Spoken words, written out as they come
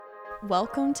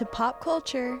Welcome to Pop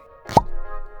Culture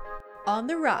on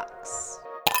the Rocks.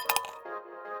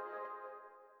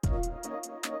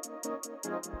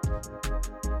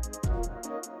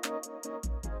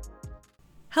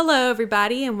 Hello,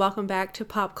 everybody, and welcome back to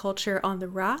Pop Culture on the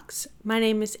Rocks. My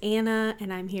name is Anna,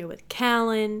 and I'm here with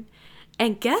Callan.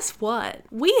 And guess what?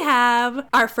 We have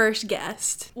our first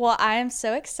guest. Well, I am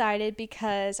so excited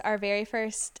because our very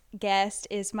first guest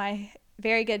is my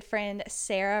very good friend,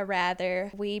 Sarah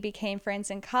Rather. We became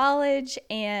friends in college,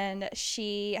 and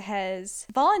she has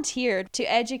volunteered to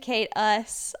educate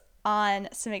us on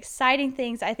some exciting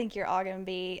things I think you're all going to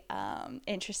be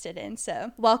interested in.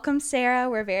 So welcome, Sarah.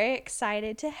 We're very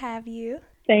excited to have you.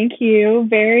 Thank you.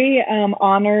 Very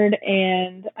honored,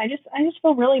 and I just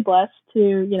feel really blessed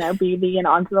to, be the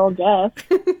inaugural guest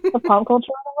of Pop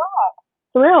Culture on the Rock.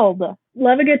 Thrilled.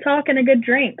 Love a good talk and a good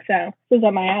drink, so this is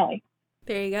up my alley.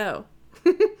 There you go.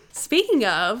 Speaking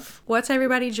of, what's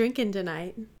everybody drinking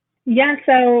tonight? Yeah,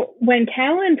 so when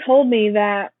Callan told me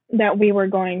that we were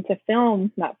going to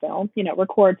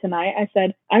record tonight, I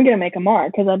said, I'm going to make a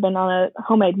marg because I've been on a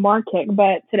homemade marg kick.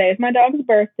 But today is my dog's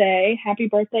birthday. Happy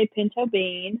birthday, Pinto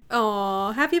Bean.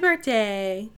 Aw, happy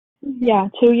birthday. Yeah,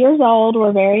 2 years old.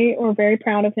 We're very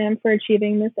proud of him for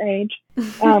achieving this age.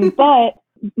 But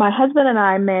my husband and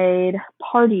I made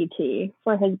party tea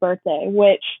for his birthday,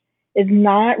 which is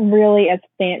not really as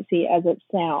fancy as it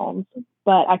sounds,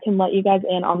 but I can let you guys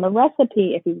in on the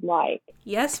recipe if you'd like.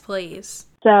 Yes, please.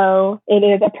 So it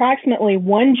is approximately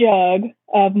 1 jug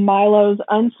of Milo's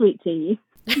unsweet tea.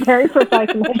 Very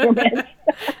precise measurements.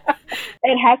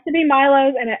 It has to be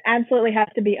Milo's, and it absolutely has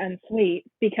to be unsweet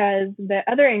because the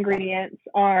other ingredients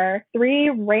are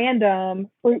 3 random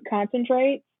fruit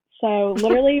concentrates. So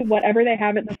literally whatever they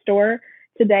have at the store.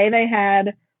 Today they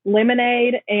had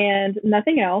lemonade and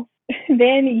nothing else.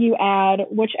 Then you add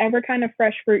whichever kind of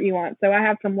fresh fruit you want. So I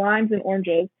have some limes and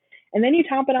oranges. And then you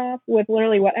top it off with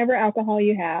literally whatever alcohol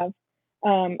you have.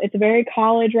 It's a very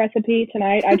college recipe.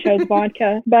 Tonight I chose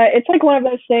vodka, but it's like one of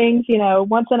those things,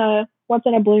 once in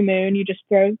a blue moon, you just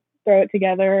throw it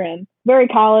together, and very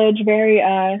college, very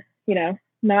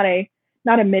not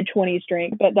a mid-20s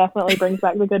drink, but definitely brings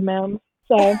back the good memories.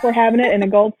 So we're having it in a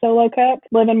gold solo cup,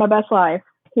 living my best life.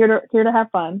 Here to have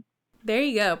fun. There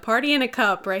you go. Party in a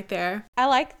cup right there. I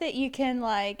like that you can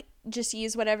just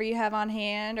use whatever you have on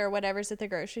hand or whatever's at the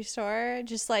grocery store.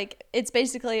 Just it's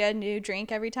basically a new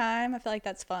drink every time. I feel like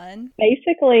that's fun.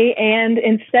 Basically, and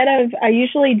instead of, I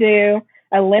usually do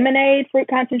a lemonade fruit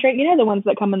concentrate, the ones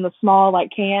that come in the small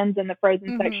cans in the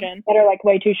frozen section that are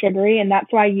way too sugary, and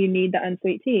that's why you need the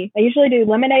unsweet tea. I usually do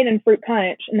lemonade and fruit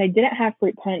punch, and they didn't have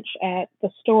fruit punch at the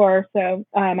store, so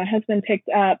my husband picked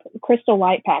up Crystal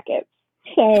Light packets.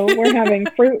 So we're having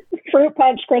fruit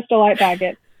punch Crystal Light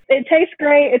packets. It tastes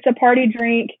great. It's a party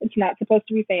drink. It's not supposed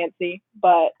to be fancy,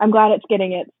 but I'm glad it's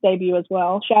getting its debut as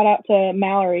well. Shout out to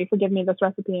Mallory for giving me this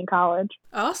recipe in college.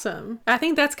 Awesome. I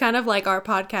think that's kind of like our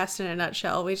podcast in a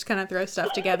nutshell. We just kind of throw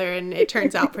stuff together and it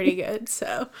turns out pretty good.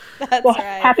 So that's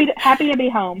right. Happy to be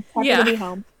home. To be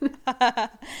home.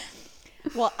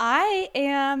 Well, I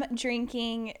am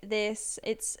drinking this.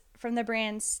 It's from the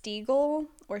brand Stiegl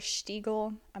or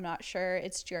Stiegl. I'm not sure.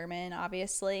 It's German,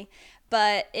 obviously.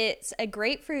 But it's a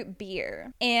grapefruit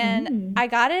beer. And I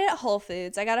got it at Whole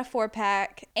Foods. I got a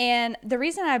 4-pack. And the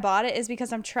reason I bought it is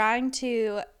because I'm trying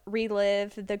to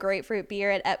relive the grapefruit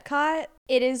beer at Epcot.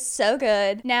 It is so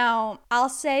good. Now, I'll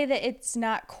say that it's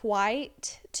not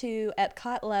quite to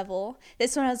Epcot level.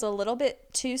 This one is a little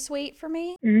bit too sweet for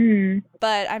me.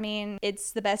 But, I mean,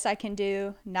 it's the best I can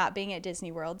do not being at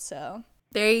Disney World, so.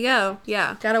 There you go.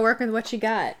 Yeah. Gotta work with what you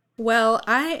got. Well,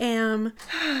 I am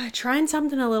trying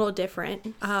something a little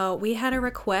different. We had a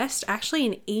request, actually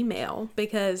an email,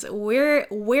 because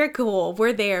we're cool.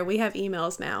 We're there. We have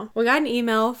emails now. We got an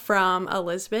email from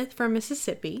Elizabeth from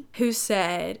Mississippi who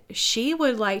said she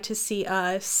would like to see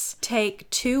us take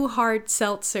 2 hard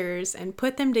seltzers and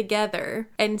put them together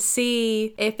and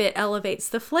see if it elevates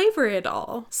the flavor at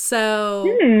all. So,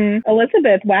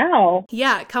 Elizabeth, wow.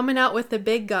 Yeah, coming out with the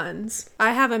big guns.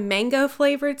 I have a mango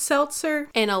flavored seltzer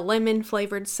and a lemon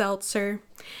flavored seltzer,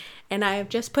 and I have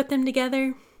just put them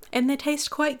together and they taste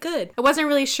quite good. I wasn't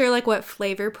really sure what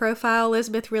flavor profile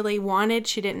Elizabeth really wanted.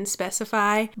 She didn't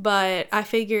specify, but I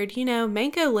figured,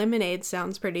 mango lemonade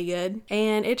sounds pretty good,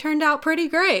 and it turned out pretty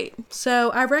great. So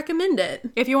I recommend it.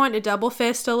 If you want to double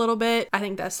fist a little bit, I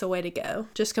think that's the way to go.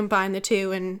 Just combine the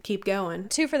 2 and keep going.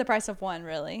 2 for the price of 1,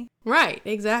 really. Right,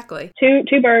 exactly.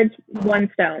 Two birds,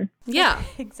 1 stone. Yeah.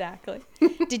 Exactly.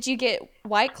 Did you get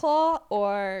White Claw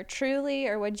or Truly,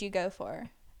 or what'd you go for?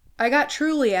 I got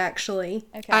Truly, actually.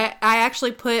 Okay. I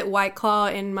actually put White Claw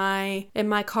in my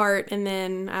cart, and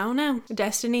then, I don't know,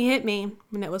 Destiny hit me,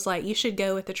 and it was like, you should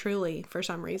go with the Truly for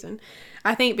some reason.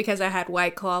 I think because I had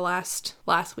White Claw last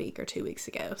week or 2 weeks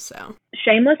ago, so.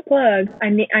 Shameless plug.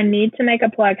 I need to make a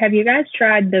plug. Have you guys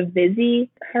tried the Vizzy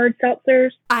hard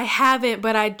seltzers? I haven't,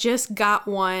 but I just got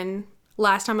one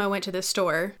last time I went to the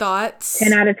store. Thoughts?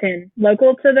 10 out of 10.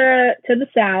 Local to the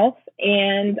South,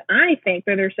 and I think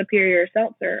they're their superior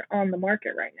seltzer on the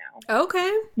market right now.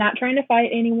 Okay. Not trying to fight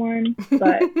anyone,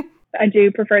 but I do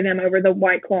prefer them over the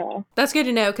White Claw. That's good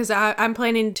to know, because I'm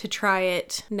planning to try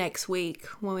it next week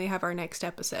when we have our next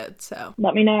episode, so.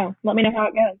 Let me know. Let me know how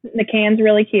it goes. The can's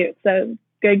really cute, so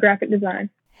good graphic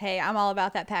design. Hey, I'm all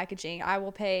about that packaging. I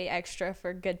will pay extra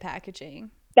for good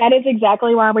packaging. That is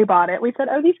exactly why we bought it. We said,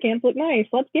 oh, these cans look nice.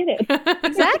 Let's get it.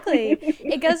 Exactly.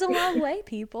 It goes a long way,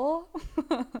 people.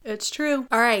 It's true.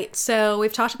 All right, so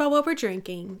we've talked about what we're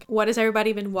drinking. What has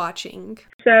everybody been watching?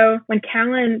 So when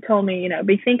Callan told me,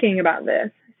 be thinking about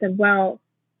this, I said, well,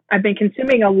 I've been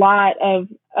consuming a lot of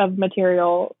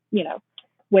material,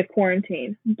 with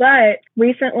quarantine. But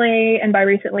recently, and by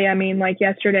recently, I mean like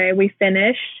yesterday, we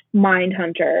finished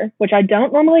Mindhunter, which I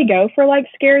don't normally go for like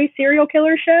scary serial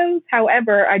killer shows.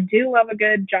 However, I do love a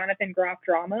good Jonathan Groff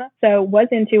drama. So was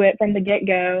into it from the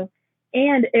get-go.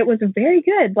 And it was very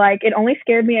good. Like, it only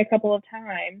scared me a couple of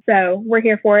times. So we're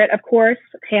here for it. Of course,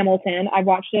 Hamilton. I've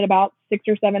watched it about 6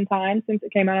 or 7 times since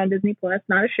it came out on Disney Plus.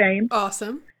 Not ashamed.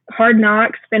 Awesome. Hard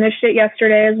Knocks, finished it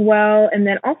yesterday as well. And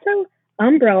then also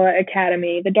Umbrella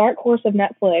Academy, the dark horse of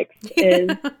Netflix,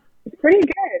 is it's pretty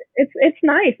good. It's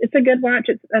nice. It's a good watch.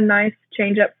 It's a nice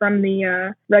change up from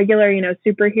the regular,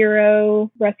 superhero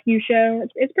rescue show.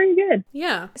 It's pretty good.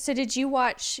 Yeah. So did you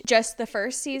watch just the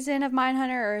first season of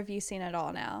Mindhunter, or have you seen it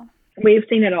all now? We've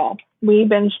seen it all. We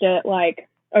binged it like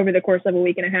over the course of a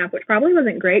week and a half, which probably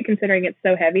wasn't great considering it's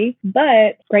so heavy,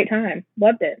 but great time.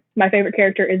 Loved it. My favorite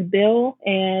character is Bill,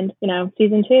 and,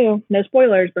 season 2, no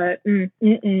spoilers, but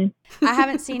I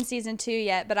haven't seen season 2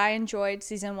 yet, but I enjoyed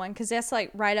season 1 because that's like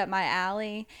right up my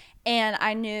alley. And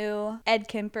I knew Ed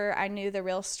Kemper, I knew the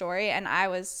real story, and I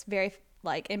was very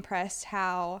impressed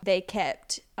how they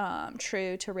kept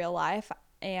true to real life.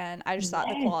 And I just thought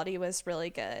the quality was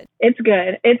really good. It's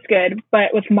good.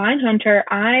 But with Mindhunter,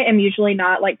 I am usually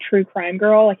not like true crime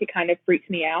girl. Like, it kind of freaks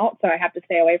me out, so I have to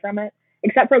stay away from it.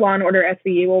 Except for Law & Order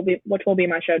SVU, which will be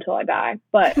my show till I die.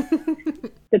 But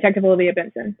Detective Olivia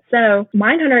Benson. So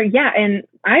Mindhunter, yeah, and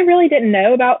I really didn't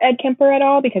know about Ed Kemper at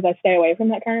all because I stay away from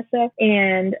that kind of stuff.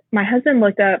 And my husband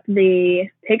looked up the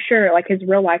picture, like his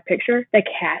real life picture, the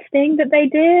casting that they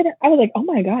did. I was like, oh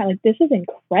my God, like this is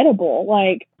incredible.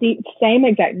 Like the same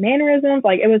exact mannerisms.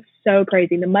 Like it was so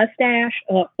crazy. The mustache,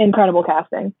 incredible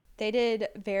casting. They did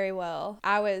very well.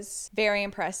 I was very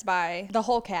impressed by the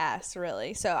whole cast,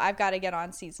 really. So I've got to get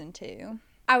on season 2.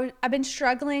 I've been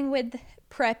struggling with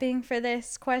prepping for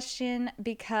this question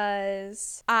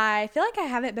because I feel like I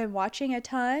haven't been watching a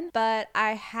ton, but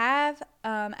I have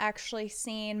actually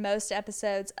seen most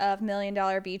episodes of Million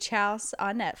Dollar Beach House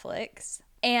on Netflix.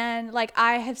 And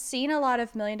I have seen a lot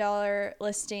of Million Dollar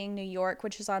Listing New York,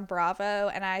 which is on Bravo,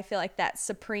 and I feel like that's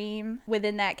supreme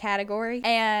within that category.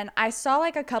 And I saw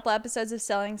a couple episodes of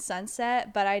Selling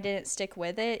Sunset, but I didn't stick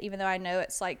with it, even though I know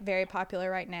it's very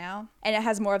popular right now. And it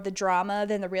has more of the drama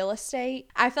than the real estate.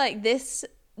 I feel like this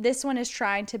one is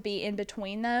trying to be in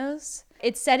between those.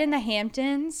 It's set in the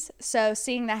Hamptons, so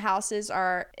seeing the houses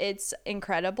it's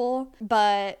incredible.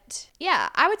 But yeah,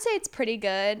 I would say it's pretty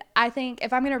good. I think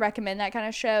if I'm going to recommend that kind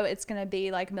of show, it's going to be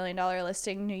Million Dollar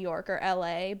Listing New York or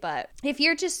LA. But if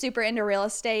you're just super into real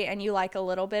estate and you like a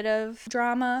little bit of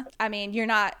drama, I mean,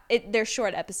 they're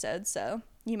short episodes, so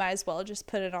you might as well just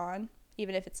put it on,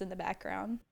 even if it's in the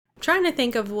background. I'm trying to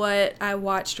think of what I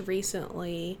watched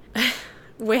recently.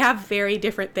 We have very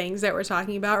different things that we're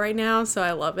talking about right now, so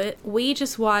I love it. We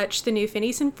just watched the new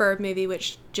Phineas and Ferb movie,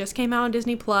 which just came out on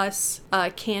Disney Plus.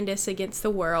 Candace Against the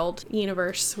World,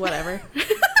 universe, whatever.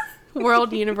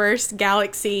 World, universe,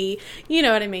 galaxy, you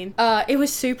know what I mean. It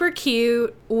was super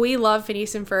cute. We love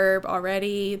Phineas and Ferb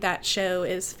already. That show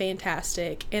is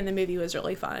fantastic, and the movie was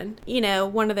really fun.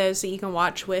 One of those that you can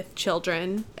watch with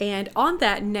children. And on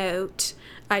that note,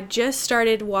 I just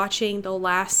started watching the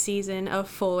last season of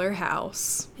Fuller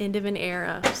House, End of an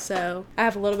Era. So I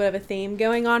have a little bit of a theme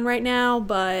going on right now,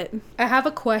 but I have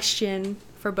a question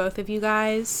for both of you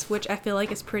guys, which I feel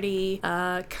like is pretty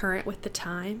current with the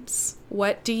times.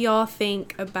 What do y'all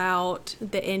think about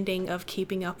the ending of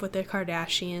Keeping Up with the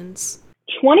Kardashians?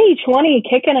 2020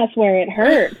 kicking us where it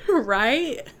hurts.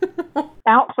 Right?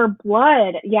 Out for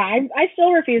blood. Yeah, I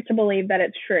still refuse to believe that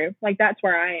it's true. That's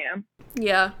where I am.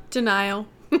 Yeah, denial.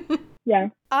 Yeah.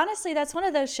 Honestly, that's one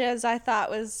of those shows I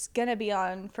thought was going to be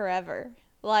on forever.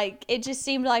 Like, it just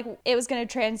seemed like it was going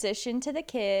to transition to the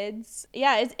kids.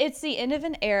 Yeah, it's the end of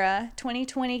an era.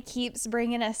 2020 keeps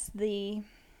bringing us the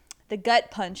gut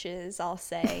punches, I'll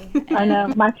say. I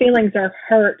know. My feelings are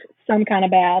hurt some kind of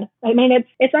bad. I mean,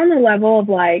 it's on the level of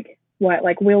like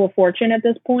Wheel of Fortune at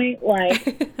this point.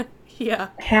 Like, yeah.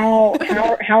 How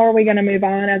are we going to move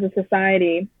on as a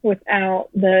society without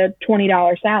the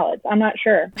 $20 salads? I'm not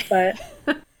sure, but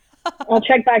I'll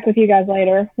check back with you guys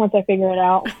later once I figure it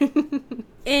out.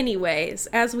 Anyways,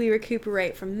 as we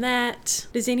recuperate from that,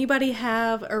 does anybody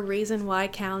have a reason why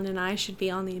Callan and I should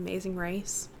be on The Amazing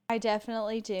Race? I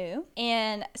definitely do.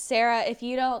 And Sarah, if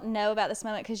you don't know about this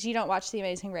moment, because you don't watch The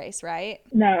Amazing Race, right?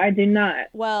 No, I do not.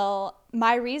 Well,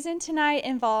 my reason tonight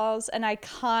involves an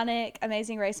iconic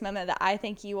Amazing Race moment that I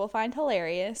think you will find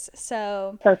hilarious.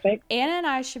 So, perfect. Anna and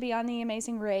I should be on The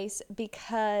Amazing Race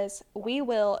because we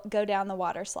will go down the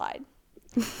water slide.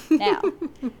 Now,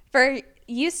 for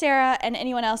you, Sarah, and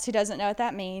anyone else who doesn't know what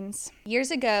that means,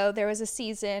 years ago, there was a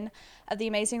season of The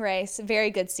Amazing Race, very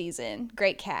good season,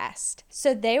 great cast.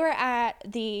 So they were at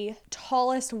the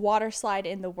tallest water slide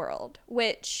in the world,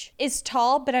 which is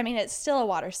tall, but I mean, it's still a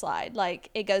water slide. Like,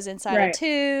 it goes inside a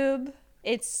tube.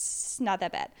 It's not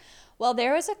that bad. Well,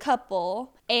 there was a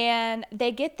couple, and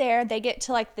they get there, they get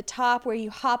to like the top where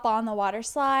you hop on the water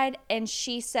slide, and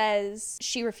she says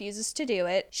she refuses to do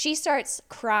it. She starts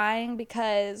crying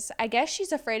because I guess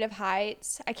she's afraid of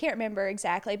heights. I can't remember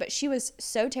exactly, but she was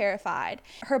so terrified.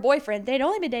 Her boyfriend, they'd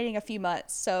only been dating a few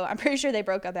months, so I'm pretty sure they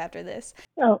broke up after this.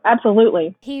 Oh,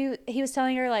 absolutely. He was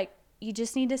telling her, like, you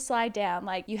just need to slide down.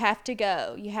 Like, you have to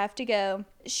go. You have to go.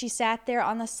 She sat there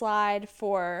on the slide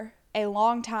for a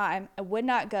long time and would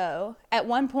not go. At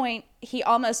one point, he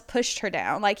almost pushed her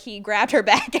down. Like, he grabbed her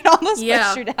back and almost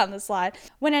pushed her down the slide.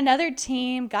 When another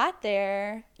team got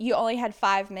there, you only had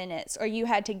 5 minutes, or you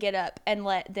had to get up and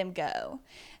let them go.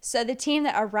 So the team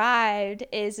that arrived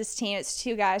is this team. It's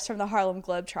 2 guys from the Harlem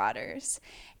Globetrotters.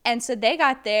 And so they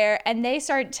got there, and they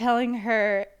started telling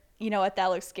her, you know what, that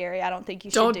looks scary. I don't think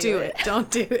you should do it. Don't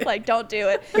do it. Like, don't do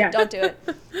it. Yeah. Don't do it.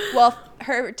 Well,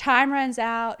 her time runs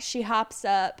out. She hops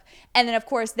up. And then, of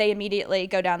course, they immediately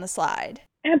go down the slide.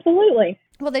 Absolutely.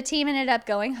 Well, the team ended up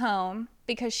going home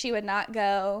because she would not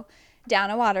go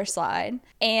down a water slide.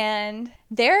 And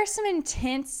there are some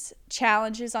intense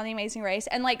challenges on The Amazing Race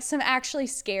and, like, some actually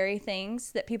scary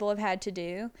things that people have had to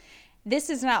do. This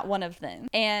is not one of them.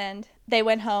 And they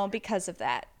went home because of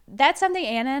that. That's something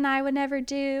Anna and I would never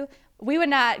do. We would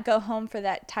not go home for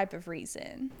that type of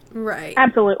reason. Right.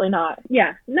 Absolutely not.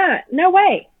 Yeah. No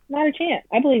way. Not a chance.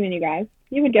 I believe in you guys.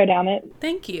 You would go down it.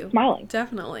 Thank you. Smiling.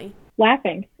 Definitely.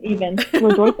 Laughing, even.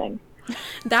 Rejoicing.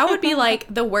 That would be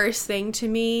like the worst thing to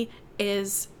me,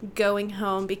 is going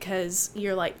home because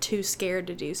you're like too scared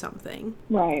to do something.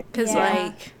 Right. Because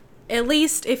like, at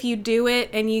least if you do it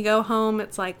and you go home,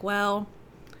 it's like, well,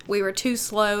 we were too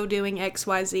slow doing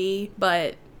XYZ,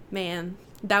 but man,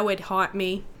 that would haunt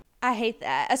me. I hate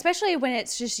that, especially when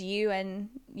it's just you and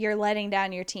you're letting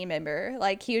down your team member.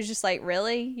 Like, he was just like,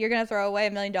 really? You're going to throw away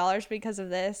 $1 million because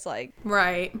of this? Like,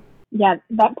 right. Yeah,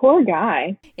 that poor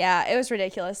guy. Yeah, it was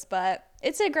ridiculous, but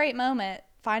it's a great moment.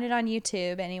 Find it on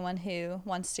YouTube, anyone who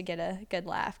wants to get a good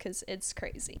laugh, because it's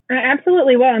crazy. I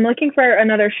absolutely will. I'm looking for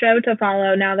another show to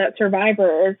follow now that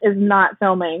Survivor is not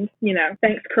filming,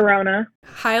 thanks Corona.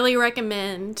 Highly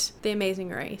recommend The Amazing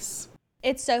Race.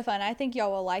 It's so fun. I think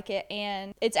y'all will like it,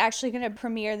 and it's actually going to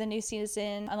premiere the new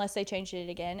season, unless they change it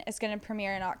again. It's going to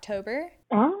premiere in October.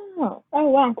 Oh,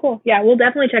 wow, cool. Yeah, we'll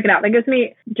definitely check it out. That gives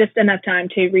me just enough time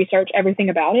to research everything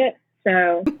about it.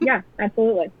 So, yeah,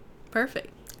 absolutely.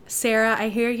 Perfect. Sarah, I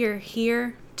hear you're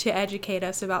here to educate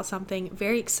us about something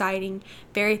very exciting,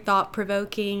 very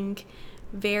thought-provoking,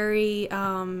 very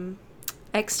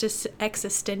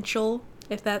existential,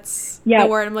 if that's the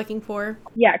word I'm looking for.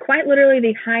 Yeah, quite literally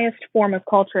the highest form of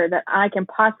culture that I can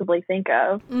possibly think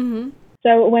of. Mm-hmm.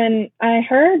 So when I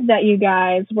heard that you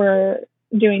guys were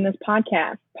doing this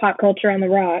podcast, Pop Culture on the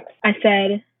Rocks, I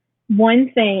said,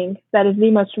 one thing that is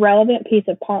the most relevant piece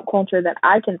of pop culture that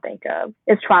I can think of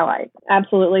is Twilight.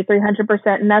 Absolutely,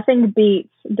 300%. Nothing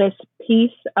beats this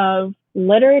piece of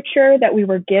literature that we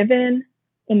were given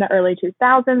in the early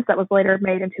 2000s that was later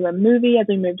made into a movie as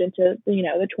we moved into,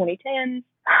 the 2010s.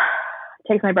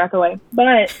 Takes my breath away.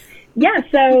 But yeah,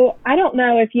 so I don't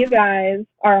know if you guys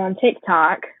are on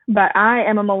TikTok, but I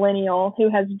am a millennial who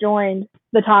has joined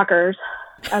the talkers,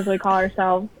 as we call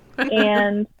ourselves.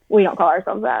 And we don't call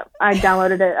ourselves that. I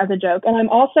downloaded it as a joke. And I'm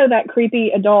also that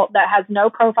creepy adult that has no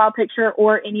profile picture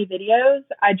or any videos.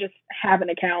 I just have an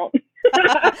account.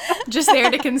 Just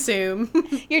there to consume.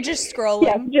 You're just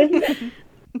scrolling. Yeah,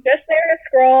 just there to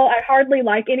scroll. I hardly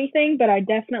like anything, but I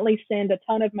definitely send a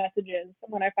ton of messages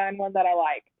when I find one that I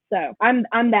like. So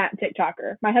I'm that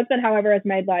TikToker. My husband, however, has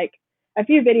made like a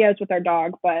few videos with our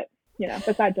dog, but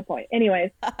besides the point.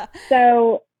 Anyways,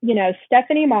 so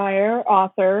Stephanie Meyer,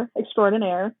 author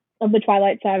extraordinaire of the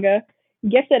Twilight Saga,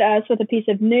 gifted us with a piece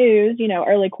of news,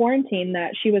 early quarantine,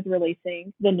 that she was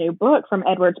releasing the new book from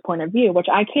Edward's point of view, which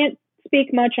I can't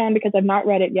speak much on because I've not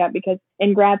read it yet, because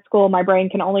in grad school my brain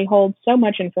can only hold so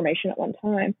much information at one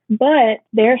time. But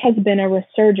there has been a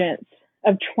resurgence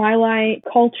of Twilight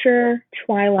culture,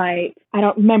 Twilight,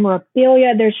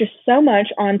 memorabilia. There's just so much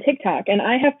on TikTok, and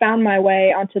I have found my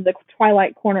way onto the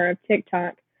Twilight corner of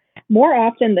TikTok more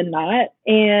often than not.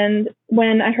 And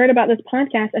when I heard about this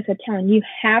podcast, I said, Kellen, you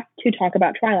have to talk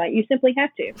about Twilight. You simply have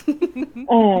to.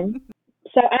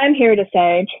 So I'm here to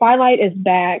say Twilight is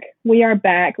back. We are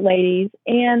back, ladies.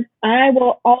 And I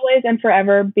will always and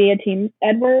forever be a team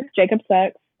Edward. Jacob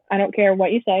sucks. I don't care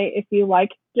what you say. If you like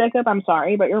Jacob, I'm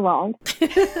sorry, but you're wrong.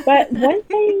 But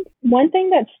one thing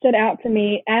that stood out to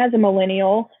me as a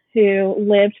millennial who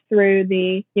lived through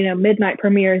the, midnight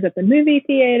premieres at the movie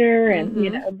theater and,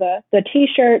 the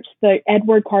T-shirts, the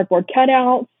Edward cardboard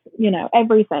cutouts,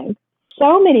 everything.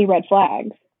 So many red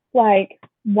flags. Like,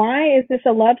 why is this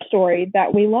a love story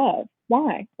that we love?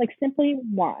 Why? Like, simply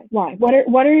why? Why?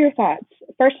 What are your thoughts?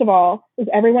 First of all, is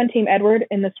everyone Team Edward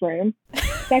in this room?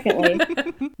 Secondly,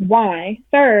 why?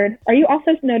 Third, are you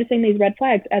also noticing these red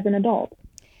flags as an adult?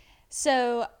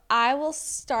 So I will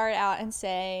start out and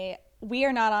say we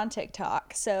are not on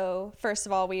TikTok. So first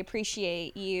of all, we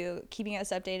appreciate you keeping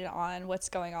us updated on what's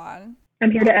going on.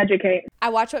 I'm here to educate. I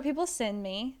watch what people send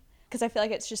me, because I feel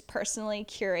like it's just personally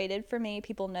curated for me.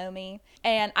 People know me.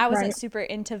 And I wasn't super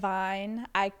into Vine.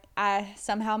 I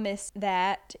somehow missed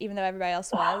that, even though everybody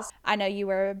else was. I know you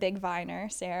were a big Viner,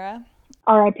 Sarah.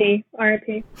 R.I.P.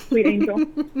 Sweet angel.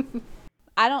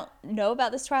 I don't know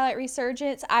about this Twilight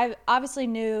resurgence. I obviously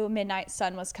knew Midnight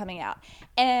Sun was coming out.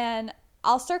 And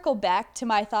I'll circle back to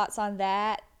my thoughts on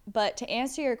that. But to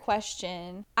answer your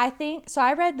question, I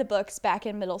read the books back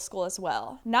in middle school as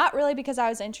well. Not really because I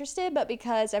was interested, but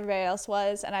because everybody else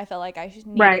was, and I felt like I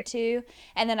needed to.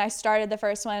 And then I started the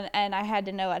first one, and I had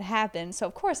to know what happened. So,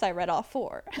 of course, I read all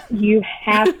 4. You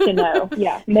have to know.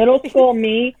 Yeah. Middle school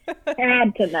me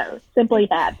had to know. Simply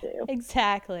had to.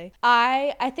 Exactly.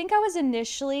 I think I was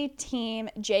initially Team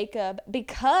Jacob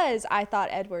because I thought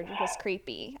Edward was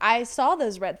creepy. I saw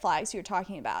those red flags you were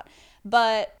talking about.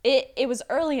 But it was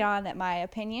early on that my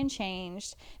opinion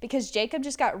changed because Jacob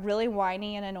just got really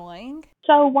whiny and annoying.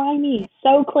 So whiny,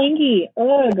 so clingy.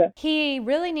 Ugh. He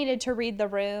really needed to read the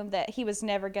room that he was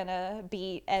never going to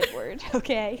beat Edward,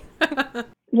 okay?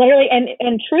 Literally,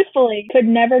 and truthfully, could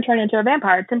never turn into a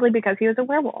vampire simply because he was a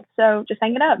werewolf. So just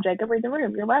hang it up, Jacob, read the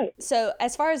room. You're right. So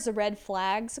as far as the red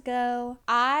flags go,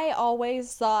 I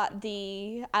always thought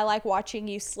the I like watching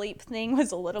you sleep thing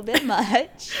was a little bit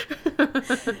much.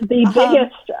 The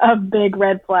biggest of big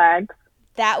red flags.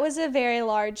 That was a very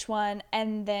large one.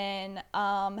 And then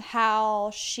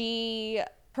how she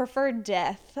preferred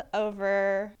death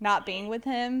over not being with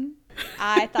him.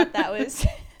 I thought that was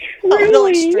a little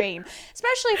extreme,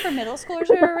 especially for middle schoolers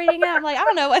who are reading it. I'm like, I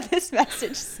don't know what this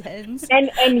message sends. And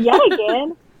yet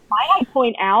again, might I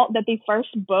point out that the first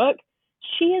book,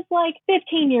 she is like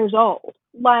 15 years old.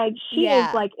 Like she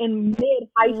is like in mid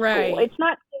high school. Right. It's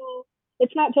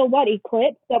not till what,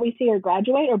 Eclipse, that we see her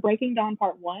graduate, or Breaking Dawn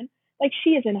Part 1. Like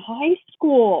she is in high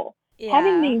school. Yeah.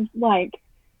 Having these like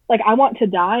I want to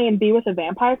die and be with a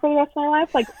vampire for the rest of my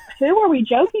life. Like, who are we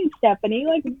joking, Stephanie?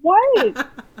 Like, what?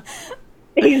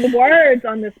 These words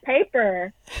on this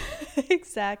paper.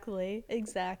 Exactly.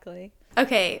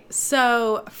 Okay,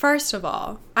 so first of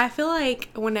all, I feel like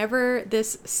whenever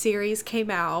this series came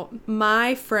out,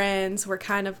 my friends were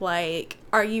kind of like,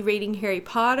 are you reading Harry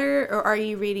Potter or are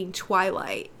you reading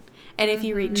Twilight? And if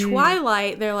you read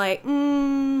Twilight, they're like,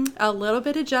 a little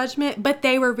bit of judgment, but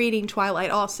they were reading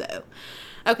Twilight also.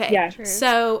 Okay, yeah,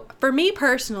 so for me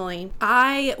personally,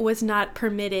 I was not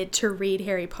permitted to read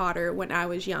Harry Potter when I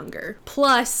was younger.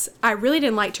 Plus, I really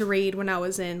didn't like to read when I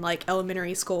was in like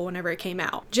elementary school whenever it came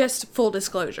out. Just full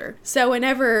disclosure. So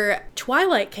whenever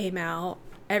Twilight came out,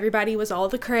 everybody was all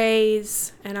the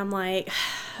craze, and I'm like,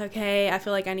 okay, I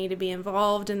feel like I need to be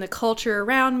involved in the culture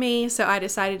around me, so I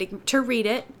decided to read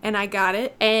it, and I got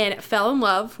it, and fell in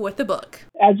love with the book.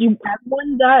 As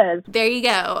one does. There you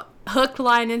go. Hook,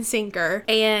 line, and sinker.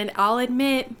 And I'll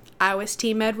admit, I was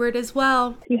Team Edward as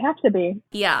well. You have to be.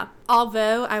 Yeah.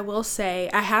 Although, I will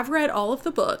say, I have read all of the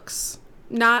books.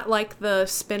 Not like the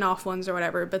spin-off ones or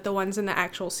whatever, but the ones in the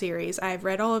actual series. I've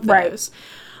read all of Right. those.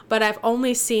 But I've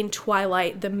only seen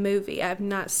Twilight, the movie. I've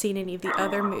not seen any of the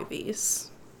other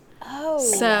movies. Oh.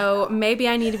 So maybe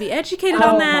I need to be educated Oh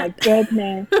on my that.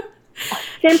 goodness.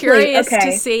 Simply, Curious to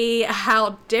okay. see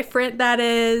how different that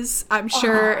is. I'm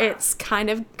sure it's kind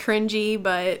of cringy,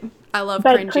 but I love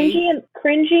But cringy.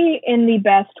 cringy in the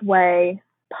best way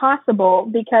possible,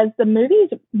 because the movies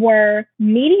were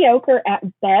mediocre at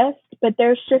best, but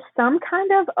there's just some kind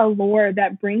of allure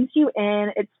that brings you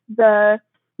in. It's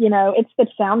it's the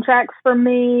soundtracks for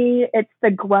me. It's the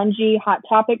grungy Hot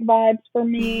Topic vibes for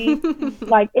me.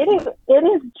 Like it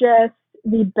is just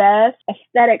the best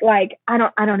aesthetic. Like I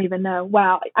don't even know.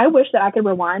 Wow. I wish that I could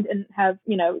rewind and have,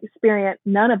 experience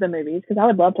none of the movies, because I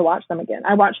would love to watch them again.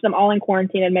 I watched them all in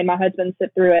quarantine and made my husband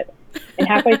sit through it. And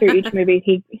halfway through each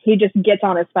movie, he just gets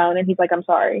on his phone and he's like, "I'm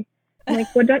sorry." I'm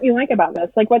like, "What don't you like about this?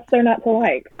 Like, what's there not to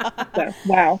like?" So,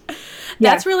 wow.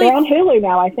 That's really they're on Hulu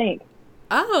now, I think.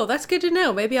 Oh, that's good to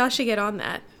know. Maybe I should get on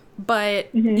that.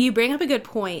 But you bring up a good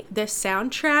point. The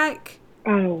soundtrack,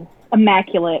 Oh,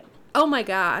 immaculate. oh my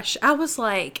gosh. I was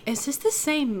like, is this the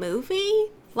same movie?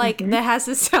 Like, that has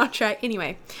the soundtrack.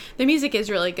 Anyway, the music is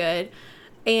really good.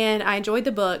 And I enjoyed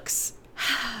the books.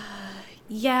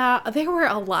 Yeah, there were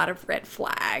a lot of red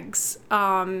flags.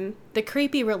 The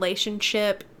creepy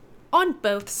relationship on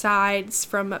both sides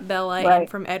from Bella Right. and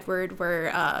from Edward were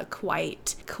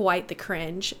quite the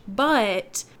cringe.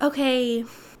 But okay,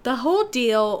 the whole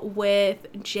deal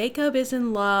with Jacob is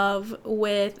in love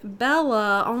with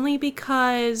Bella only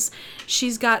because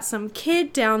she's got some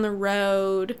kid down the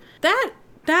road.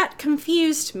 That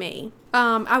confused me.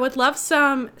 I would love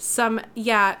some,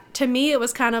 yeah, to me it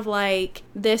was kind of like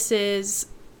this is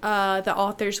the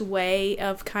author's way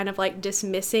of kind of like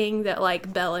dismissing that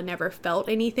like Bella never felt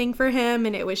anything for him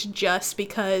and it was just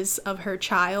because of her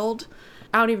child.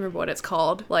 I don't even remember what it's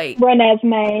called. Like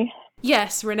Renesmee.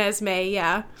 Yes, Renesmee,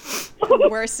 yeah.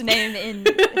 Worst name in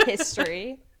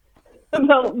history.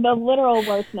 The literal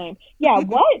worst name. Yeah,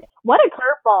 what a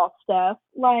curveball, Steph.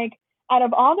 Like, out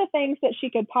of all the things that she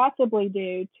could possibly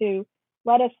do to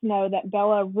let us know that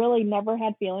Bella really never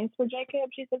had feelings for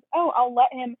Jacob, she says, "Oh, I'll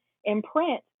let him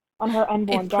imprint on her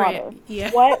unborn daughter."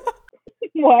 Yeah. What?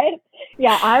 What?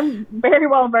 Yeah, I'm very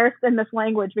well versed in this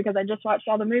language because I just watched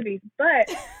all the movies.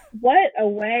 But what a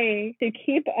way to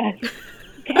keep us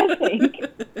guessing.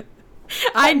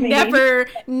 I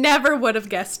never would have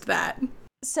guessed that.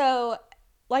 So,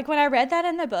 like, when I read that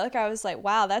in the book, I was like,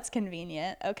 wow, that's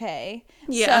convenient. Okay.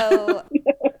 Yeah. So,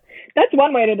 That's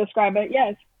one way to describe it,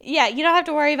 yes. yeah, you don't have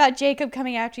to worry about Jacob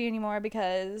coming after you anymore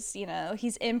because,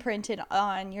 he's imprinted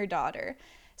on your daughter.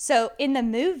 So, in the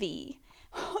movie,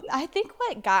 I think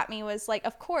what got me was, like,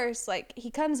 of course, like,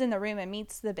 he comes in the room and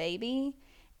meets the baby.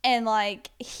 And, like,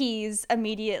 he's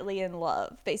immediately in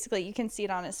love. Basically, you can see it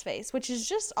on his face, which is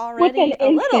just already a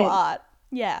little odd.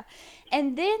 Yeah.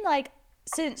 And then, like,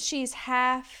 since she's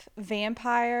half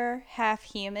vampire, half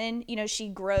human, she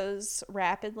grows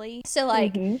rapidly. So,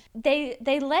 like,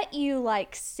 they let you,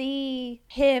 like, see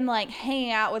him, like,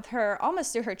 hanging out with her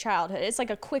almost through her childhood. It's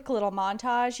like a quick little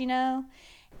montage,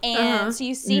 And so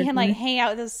you see him, like, hang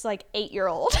out with this, like,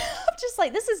 8-year-old. I'm just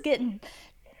like, this is getting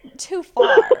too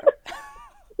far.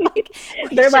 Like,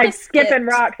 they're like skipping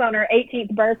rocks on her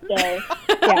 18th birthday.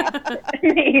 Yeah. I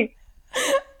mean,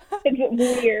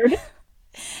 it's weird.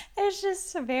 It's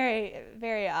just very,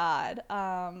 very odd.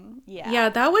 Yeah. Yeah,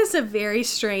 that was a very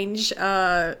strange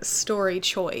story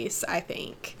choice, I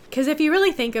think. Because if you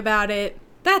really think about it,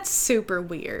 that's super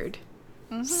weird.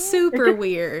 Super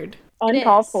weird.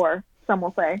 Uncalled for, some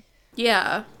will say.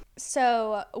 Yeah.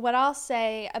 So what I'll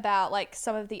say about like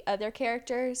some of the other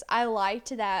characters, I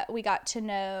liked that we got to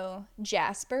know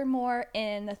Jasper more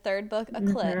in the third book,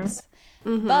 Eclipse.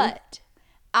 But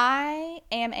I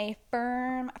am a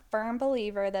firm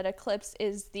believer that Eclipse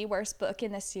is the worst book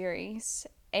in the series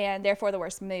and therefore the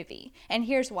worst movie. And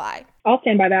here's why. I'll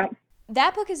stand by that.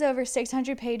 That book is over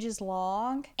 600 pages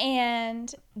long,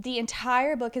 and the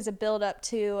entire book is a build up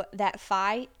to that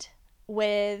fight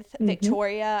with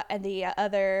Victoria and the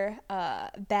other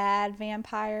bad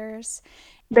vampires.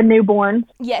 The newborns.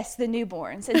 Yes, the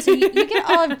newborns. And so you get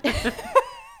all of...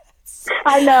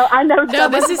 I know. No,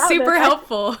 this is super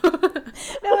helpful.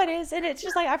 No, it is. And it's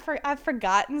just like I've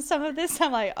forgotten some of this.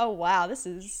 I'm like, oh, wow, this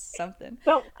is something.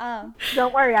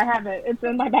 Don't worry, I have it. It's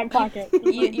in my back pocket.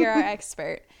 You're our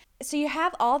expert. So you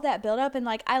have all that build up, and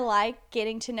like I like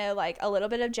getting to know like a little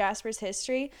bit of Jasper's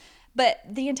history. But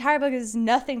the entire book is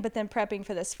nothing but them prepping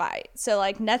for this fight. So,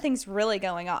 like, nothing's really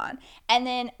going on. And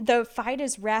then the fight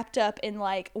is wrapped up in,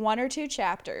 like, 1 or 2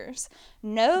 chapters.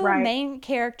 No main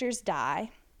characters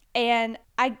die. And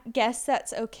I guess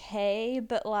that's okay,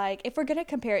 but like if we're going to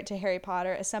compare it to Harry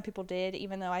Potter, as some people did,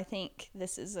 even though I think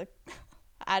this is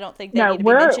I don't think they No, need to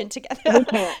be mentioned we together.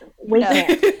 can't. We No.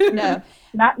 can't. No.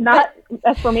 Not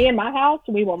as for me and my house,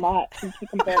 we will not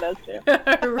compare those two.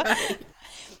 Right.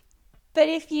 But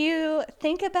if you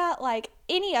think about like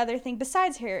any other thing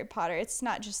besides Harry Potter, it's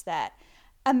not just that.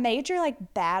 A major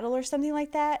like battle or something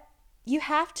like that, you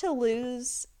have to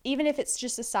lose, even if it's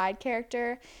just a side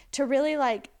character, to really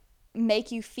like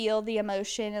make you feel the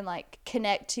emotion and like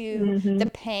connect to the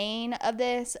pain of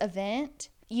this event.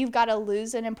 You've got to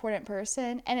lose an important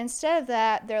person. And instead of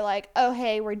that, they're like, oh,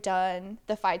 hey, we're done.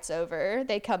 The fight's over.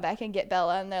 They come back and get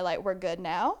Bella and they're like, we're good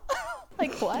now.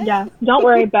 Like, what? Yeah, don't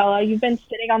worry, Bella. You've been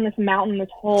sitting on this mountain this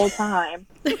whole time,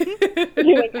 doing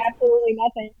absolutely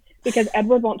nothing because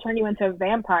Edward won't turn you into a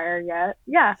vampire yet.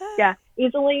 Yeah,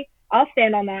 easily. I'll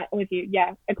stand on that with you.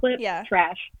 Yeah, Eclipse, Yeah.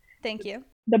 trash. Thank you.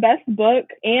 The best book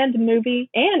and movie,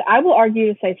 and I will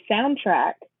argue to say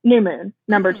soundtrack, New Moon,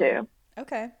 number 2.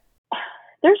 Okay.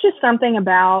 There's just something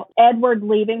about Edward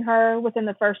leaving her within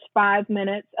the first 5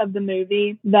 minutes of the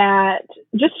movie that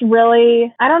just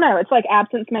really, I don't know, it's like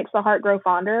absence makes the heart grow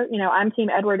fonder. You know, I'm Team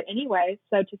Edward anyway,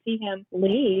 so to see him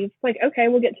leave, like, okay,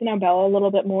 we'll get to know Bella a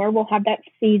little bit more. We'll have that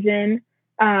season,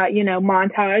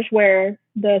 montage where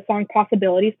the song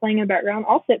Possibilities playing in the background.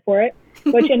 I'll sit for it,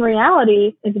 which in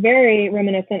reality is very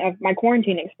reminiscent of my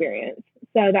quarantine experience.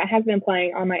 So that has been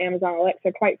playing on my Amazon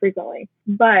Alexa quite frequently.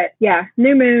 But yeah,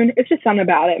 New Moon, it's just something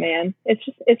about it, man. It's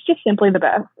just simply the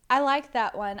best. I like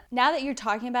that one. Now that you're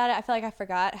talking about it, I feel like I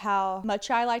forgot how much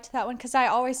I liked that one because I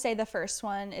always say the first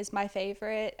one is my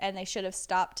favorite and they should have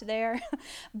stopped there.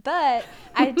 But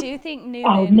I do think New Moon.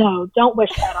 Oh, no, don't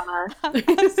wish that on her.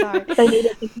 I'm sorry.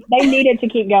 They needed to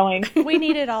keep going. We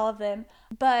needed all of them.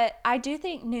 But I do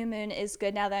think New Moon is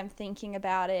good now that I'm thinking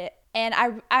about it. And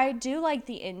I do like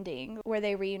the ending where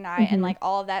they reunite and like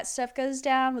all of that stuff goes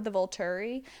down with the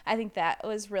Volturi. I think that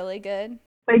was really good.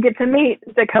 We get to meet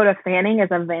Dakota Fanning as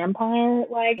a vampire.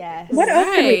 Like, Yes. what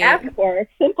else can we ask for?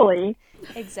 Simply.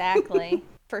 Exactly.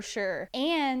 For sure.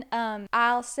 And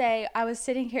I'll say I was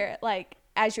sitting here, like,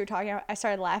 as you were talking, I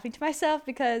started laughing to myself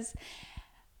because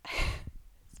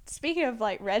speaking of,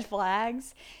 like, red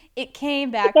flags, it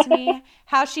came back to me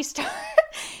how she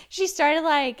started,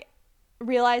 like,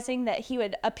 realizing that he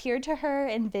would appear to her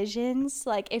in visions,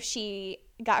 like, if she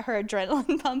got her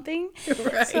adrenaline pumping.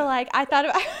 Right. So, like, I thought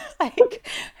about, like,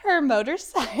 her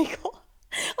motorcycle.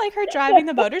 Like her driving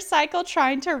the motorcycle,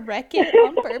 trying to wreck it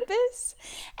on purpose,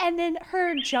 and then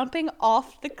her jumping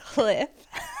off the cliff.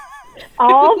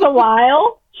 All the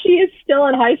while, she is still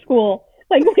in high school.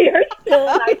 Like, we are still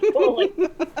in high school. Like,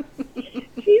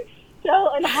 she's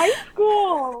still in high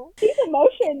school. These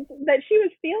emotions that she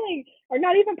was feeling are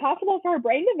not even possible for her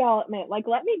brain development. Like,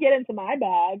 let me get into my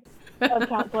bag of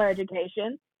counselor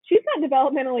education. She's not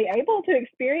developmentally able to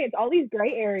experience all these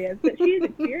gray areas that she's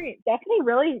experienced. Definitely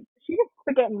really, she just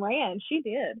took it and ran. She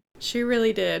did. She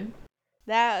really did.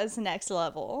 That was next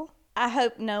level. I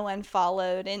hope no one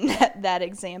followed in that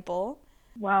example.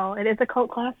 Well, it is a cult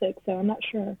classic, so I'm not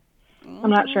sure.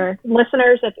 I'm not sure.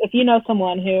 Listeners, if you know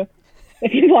someone who,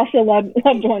 if you've lost a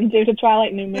loved one due to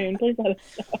Twilight New Moon, please let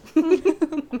us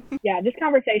know. Yeah, this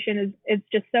conversation is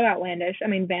just so outlandish. I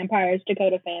mean, vampires,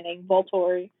 Dakota Fanning,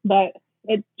 Volturi, but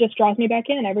it just draws me back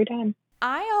in every time.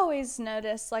 I always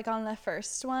notice, like, on the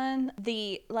first one,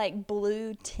 the, like,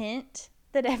 blue tint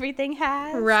that everything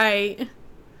has. Right.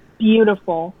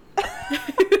 Beautiful.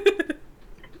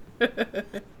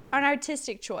 An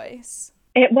artistic choice.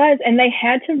 It was, and they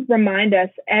had to remind us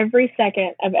every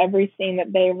second of every scene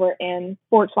that they were in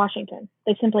Fort Washington.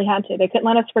 They simply had to. They couldn't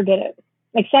let us forget it.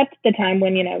 Except the time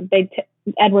when,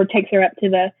 Edward takes her up to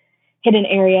the hidden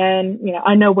area and,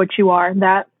 I know what you are,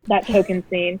 that token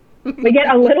scene. We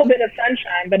get a little bit of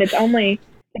sunshine, but it's only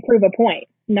to prove a point,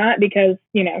 not because,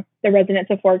 the residents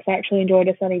of Forks actually enjoyed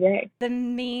a sunny day.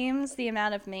 The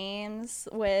amount of memes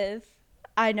with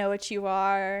I know what you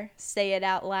are, say it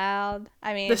out loud.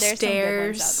 I mean, there's some good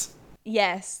ones out there.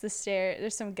 Yes, the stairs.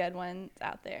 There's some good ones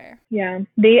out there. Yeah.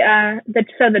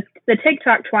 The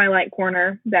TikTok Twilight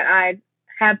corner that I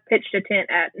have pitched a tent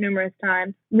at numerous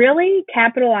times really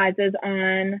capitalizes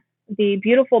on the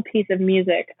beautiful piece of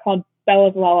music called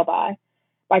Bella's Lullaby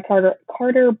by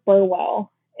Carter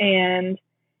Burwell. And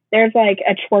there's like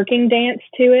a twerking dance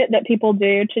to it that people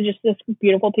do to just this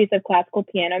beautiful piece of classical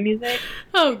piano music.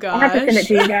 Oh gosh. I'll have to send it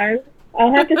to you guys.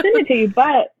 I'll have to send it to you.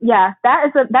 But yeah,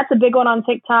 that's a big one on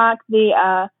TikTok.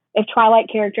 If Twilight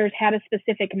characters had a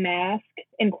specific mask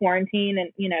in quarantine,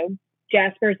 and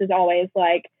Jasper's is always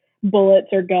like bullets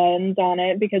or guns on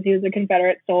it because he was a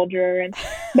Confederate soldier.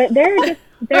 But there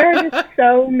are just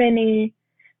so many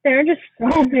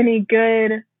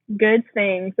good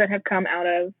things that have come out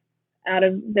of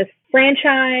this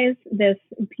franchise, this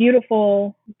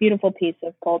beautiful piece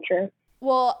of culture.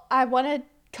 Well, I want to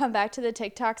come back to the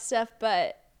TikTok stuff,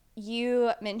 but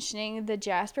you mentioning the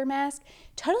Jasper mask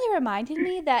totally reminded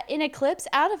me that in Eclipse,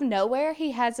 out of nowhere,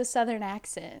 he has a Southern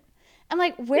accent. I'm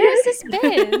like, where has this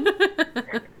been?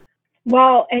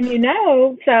 Well, and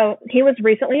so he was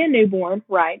recently a newborn,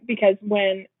 right? Because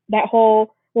when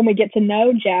we get to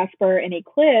know Jasper in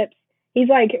Eclipse, he's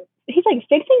like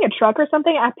fixing a truck or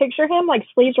something. I picture him like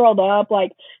sleeves rolled up,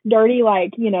 like dirty,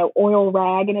 like, oil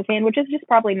rag in his hand, which is just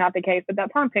probably not the case, but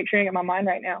that's how I'm picturing it in my mind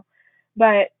right now.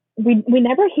 But we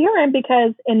never hear him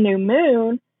because in New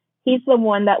Moon, he's the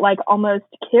one that like almost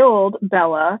killed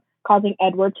Bella, causing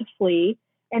Edward to flee.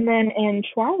 And then in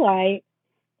Twilight,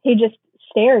 he just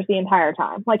stares the entire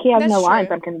time. Like he has no lines,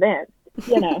 I'm convinced,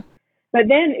 But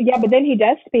then he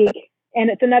does speak, and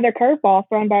it's another curveball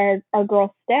thrown by our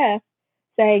girl Steph,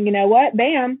 saying, you know what,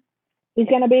 bam, he's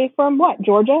going to be from what,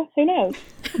 Georgia? Who knows?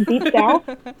 Deep South?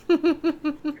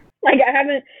 Like I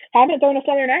haven't thrown a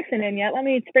Southern accent in yet. Let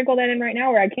me sprinkle that in right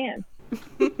now where I can.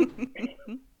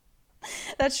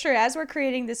 That's true, as we're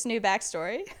creating this new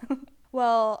backstory.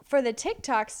 Well, for the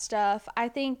TikTok stuff, I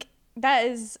think that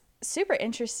is super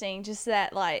interesting, just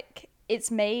that like it's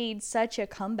made such a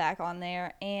comeback on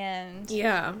there. And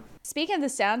yeah, speaking of the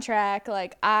soundtrack,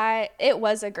 like it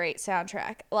was a great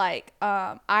soundtrack. Like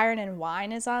Iron and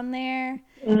Wine is on there.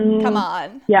 Come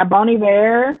on. Yeah, Bon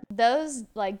Iver. Those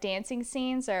like dancing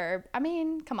scenes are, I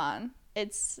mean, come on,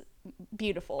 it's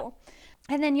beautiful.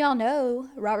 And then y'all know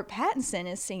Robert Pattinson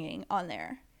is singing on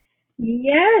there.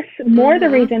 Yes, more the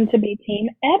reason to be Team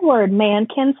Edward. Man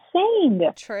can sing.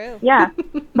 True. Yeah,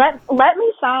 but Let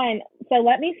Me Sign.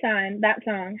 That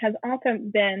song has also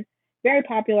been very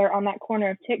popular on that corner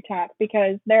of TikTok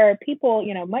because there are people,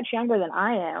 much younger than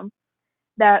I am,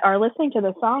 that are listening to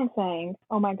the song saying,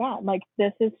 "Oh my God, like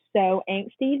this is so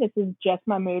angsty. This is just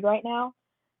my mood right now."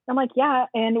 I'm like, yeah,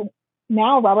 and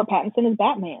now Robert Pattinson is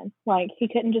Batman. Like he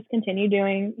couldn't just continue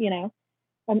doing,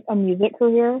 a music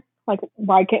career. Like,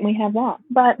 why can't we have that?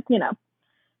 But,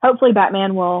 hopefully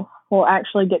Batman will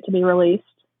actually get to be released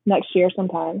next year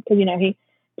sometime because, he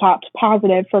popped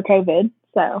positive for COVID.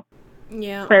 So,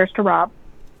 yeah, prayers to Rob.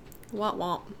 Womp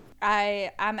womp.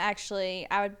 I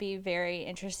would be very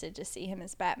interested to see him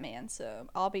as Batman, so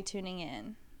I'll be tuning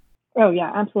in. Oh,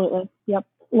 yeah, absolutely. Yep.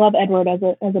 Love Edward as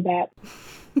a bat.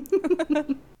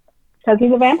 Because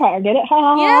he's a vampire. Get it?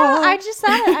 Yeah, I just saw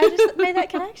it. I just made that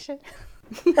connection.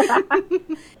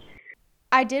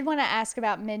 I did want to ask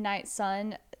about Midnight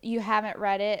Sun. You haven't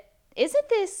read it. Isn't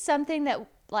this something that,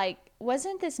 like,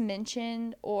 wasn't this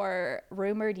mentioned or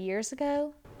rumored years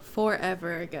ago?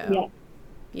 Forever ago.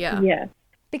 Yeah. Yeah.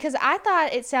 Because I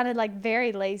thought it sounded like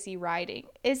very lazy writing.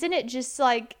 Isn't it just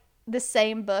like the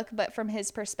same book but from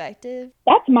his perspective?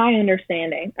 That's my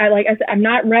understanding. I've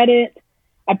not read it.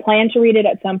 I plan to read it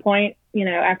at some point,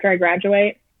 after I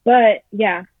graduate. But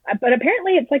yeah, but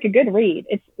apparently it's like a good read.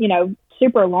 It's,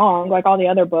 super long, like all the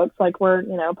other books. Like we're,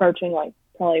 approaching like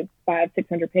probably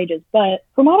 500-600 pages. But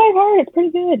from what I've heard, it's pretty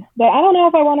good. But I don't know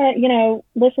if I want to,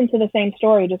 listen to the same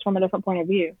story just from a different point of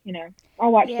view.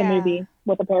 I'll watch the movie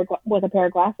with a pair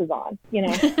of glasses on.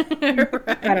 Right.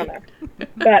 I don't know.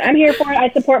 But I'm here for it.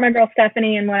 I support my girl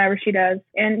Stephanie and whatever she does.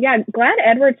 And yeah, glad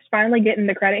Edward's finally getting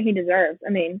the credit he deserves. I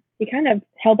mean, he kind of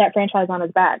held that franchise on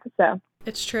his back. So.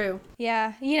 It's true.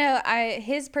 Yeah,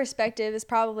 his perspective is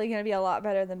probably going to be a lot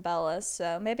better than Bella's,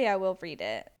 so maybe I will read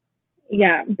it.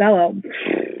 Yeah, Bella,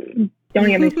 don't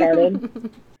get me started.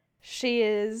 She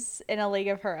is in a league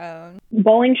of her own.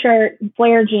 Bowling shirt,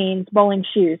 flare jeans, bowling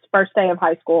shoes, first day of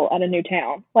high school at a new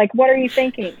town. Like, what are you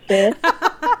thinking, sis?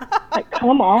 Like,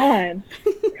 come on.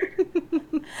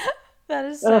 That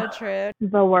is so true.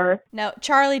 The worst. No,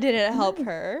 Charlie didn't help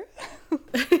her.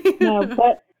 No,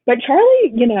 But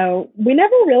Charlie, we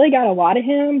never really got a lot of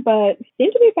him, but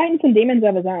seemed to be fighting some demons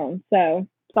of his own. So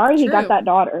sorry he got that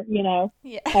daughter,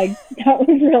 Yeah. Like, that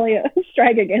was really a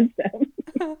strike against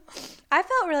him. I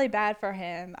felt really bad for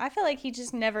him. I feel like he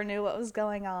just never knew what was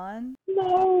going on.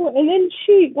 No, and then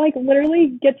she, like, literally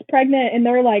gets pregnant, and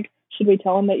they're like, should we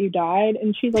tell him that you died?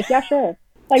 And she's like, yeah, sure.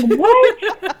 Like,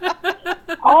 what?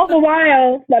 All the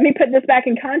while, let me put this back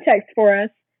in context for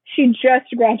us. She just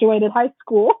graduated high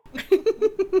school.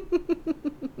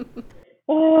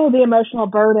 Oh, the emotional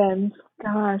burdens.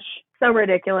 Gosh, so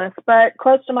ridiculous. But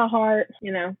close to my heart,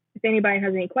 If anybody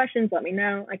has any questions, let me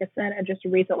know. Like I said, I just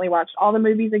recently watched all the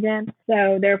movies again.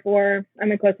 So therefore, I'm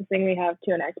the closest thing we have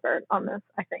to an expert on this,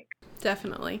 I think.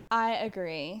 Definitely. I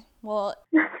agree. Well,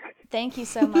 thank you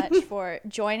so much for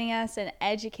joining us and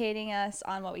educating us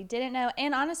on what we didn't know,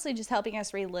 and honestly just helping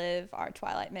us relive our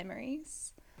Twilight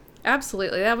memories.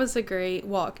 Absolutely. That was a great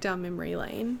walk down memory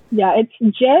lane. Yeah,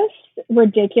 it's just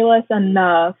ridiculous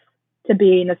enough to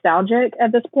be nostalgic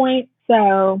at this point.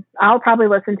 So I'll probably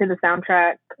listen to the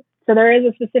soundtrack. So there is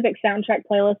a specific soundtrack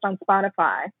playlist on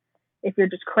Spotify if you're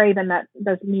just craving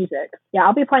those music. Yeah,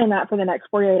 I'll be playing that for the next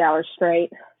 48 hours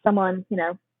straight. Someone,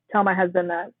 tell my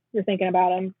husband that you're thinking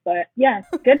about him. But yeah,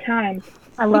 good times.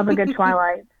 I love a good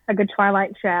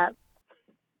Twilight chat.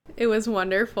 It was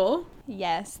wonderful.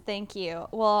 Yes, thank you.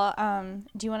 Well,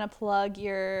 do you want to plug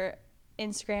your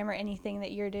Instagram or anything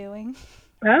that you're doing?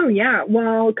 Oh, yeah.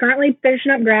 Well, currently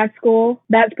finishing up grad school.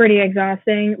 That's pretty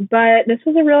exhausting, but this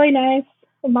was a really nice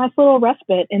little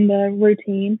respite in the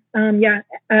routine.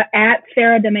 At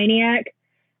Sarah Domaniac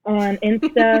on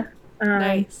Insta.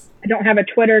 Nice. I don't have a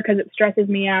Twitter because it stresses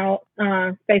me out.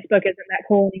 Facebook isn't that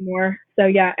cool anymore. So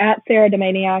yeah, at Sarah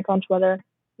Domaniac on Twitter.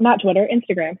 Not Twitter,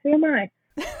 Instagram. Who am I?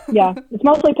 Yeah, it's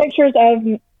mostly pictures of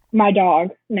my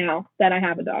dog now that I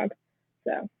have a dog.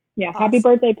 So yeah, awesome. Happy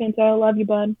birthday, Pinto. Love you,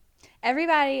 bud.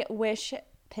 Everybody wish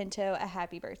Pinto a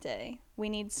happy birthday. We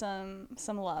need some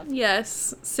love.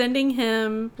 Yes, sending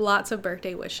him lots of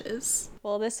birthday wishes.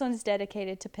 Well, this one's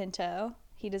dedicated to Pinto.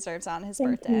 He deserves on his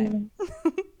birthday.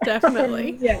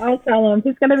 Definitely. Yeah, I'll tell him.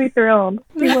 He's going to be thrilled.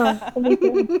 He will.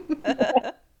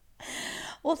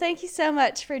 Well, thank you so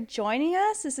much for joining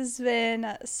us. This has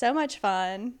been so much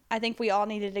fun. I think we all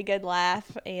needed a good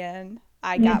laugh, and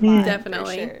I got mine.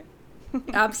 Definitely. For sure.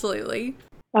 Absolutely.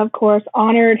 Of course.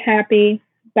 Honored, happy,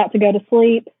 about to go to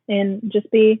sleep, and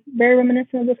just be very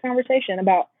reminiscent of this conversation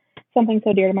about something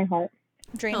so dear to my heart.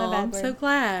 Dream of Edward. I'm so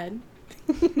glad.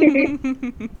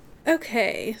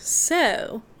 Okay,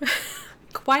 so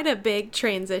quite a big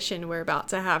transition we're about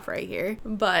to have right here.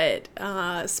 But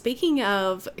speaking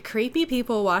of creepy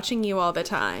people watching you all the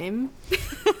time.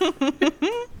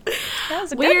 That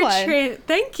was a good one.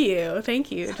 Thank you.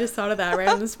 Just thought of that right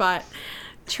on the spot.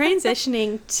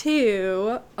 Transitioning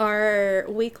to our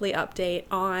weekly update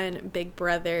on Big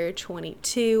Brother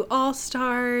 22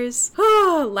 All-Stars.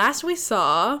 Last we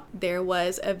saw, there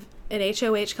was an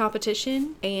HOH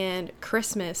competition, and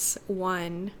Christmas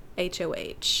won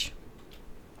HOH.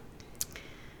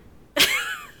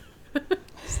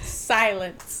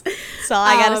 Silence. That's all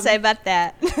I gotta say about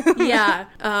that. Yeah.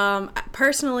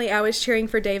 Personally, I was cheering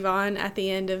for Da'Vonne at the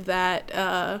end of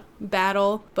that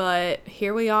battle, but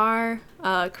here we are.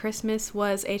 Christmas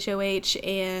was HOH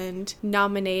and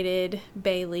nominated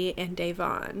Bailey and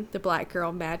Da'Vonne, the Black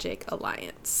Girl Magic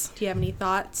Alliance. Do you have any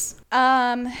thoughts?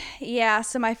 Yeah,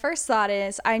 so my first thought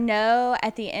is, I know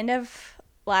at the end of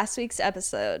last week's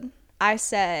episode, I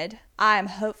said, I'm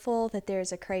hopeful that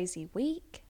there's a crazy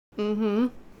week. Mm-hmm.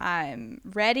 I'm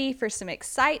ready for some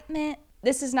excitement.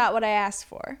 This is not what I asked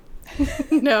for.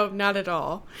 No, not at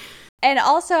all. And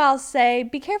also I'll say,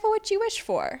 be careful what you wish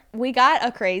for. We got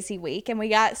a crazy week and we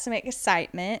got some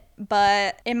excitement,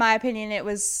 but in my opinion, it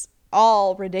was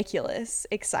all ridiculous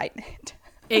excitement.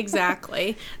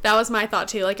 Exactly. That was my thought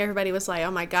too. Like, everybody was like,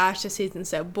 oh my gosh, this season's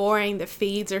so boring. The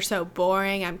feeds are so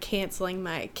boring. I'm canceling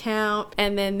my account.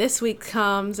 And then this week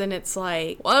comes and it's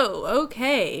like, whoa,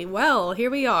 okay, well, here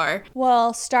we are.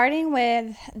 Well, starting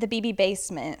with the BB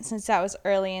Basement, since that was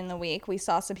early in the week, we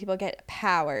saw some people get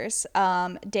powers.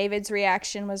 David's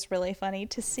reaction was really funny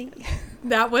to see.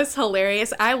 That was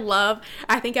hilarious. I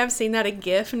think I've seen that a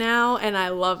GIF now, and I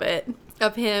love it.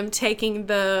 Of him taking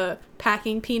the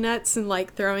packing peanuts and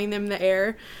like throwing them in the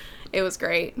air. It was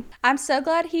great. I'm so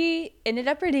glad he ended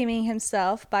up redeeming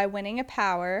himself by winning a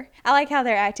power. I like how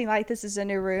they're acting like this is a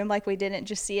new room, like we didn't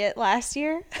just see it last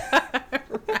year.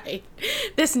 Right.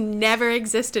 This never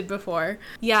existed before.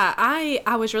 Yeah,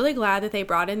 I was really glad that they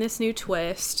brought in this new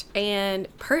twist.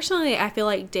 And personally, I feel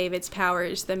like David's power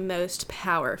is the most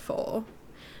powerful.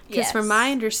 Because from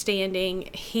my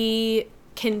understanding, he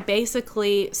can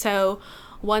basically, so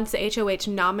once the HOH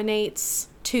nominates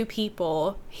two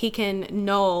people, he can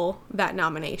null that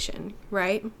nomination,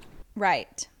 right?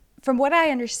 Right. From what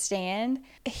I understand,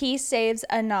 he saves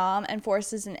a nom and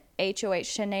forces an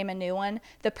HOH to name a new one.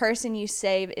 The person you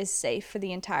save is safe for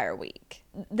the entire week.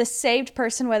 The saved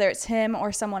person, whether it's him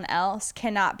or someone else,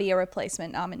 cannot be a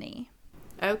replacement nominee.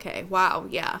 Okay, wow,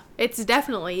 yeah. It's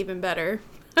definitely even better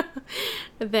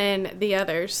than the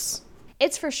others.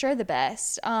 It's for sure the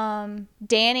best.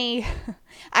 Danny,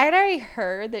 I had already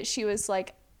heard that she was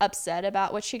like upset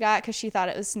about what she got because she thought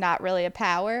it was not really a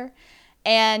power.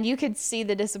 And you could see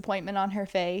the disappointment on her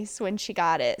face when she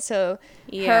got it. So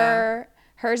Yeah.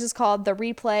 hers is called the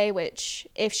Replay, which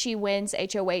if she wins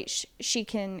HOH, she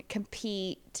can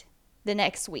compete the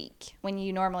next week when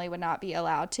you normally would not be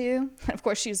allowed to. Of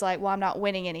course, she's like, well, I'm not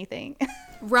winning anything.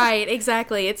 Right,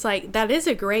 exactly. It's like, that is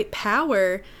a great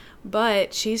power,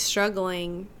 but she's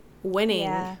struggling winning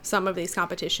some of these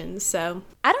competitions. So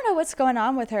I don't know what's going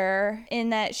on with her in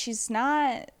that she's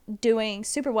not doing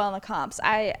super well in the comps.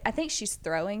 I think she's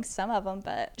throwing some of them,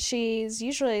 but she's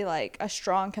usually like a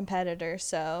strong competitor.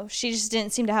 So she just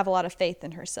didn't seem to have a lot of faith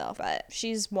in herself, but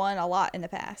she's won a lot in the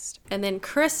past. And then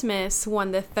Christmas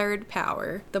won the third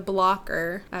power, the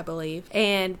blocker, I believe.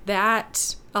 And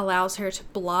that allows her to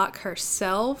block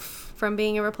herself from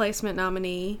being a replacement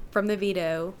nominee from the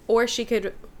veto, or she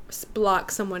could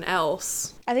block someone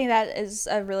else. I think that is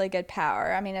a really good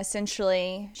power. I mean,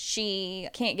 essentially, she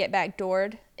can't get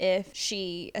backdoored if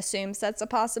she assumes that's a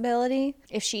possibility.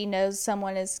 If she knows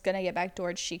someone is going to get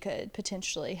backdoored, she could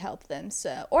potentially help them.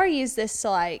 So, or use this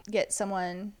to like get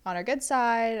someone on her good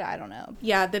side. I don't know.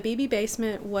 Yeah, the BB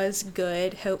Basement was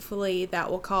good. Hopefully that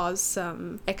will cause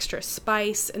some extra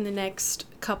spice in the next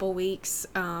couple weeks.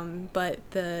 But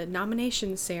the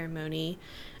nomination ceremony,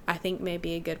 I think, may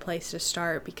be a good place to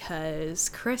start because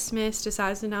Christmas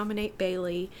decides to nominate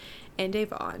Bailey and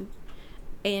Da'Vonne.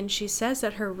 And she says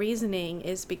that her reasoning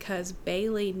is because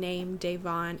Bailey named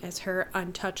Da'Vonne as her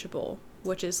untouchable,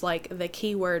 which is like the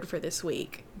key word for this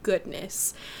week.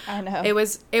 Goodness. I know. It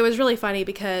was really funny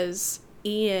because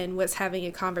Ian was having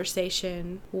a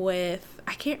conversation with,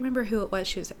 I can't remember who it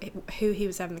was, who he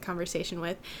was having the conversation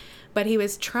with, but he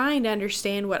was trying to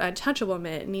understand what untouchable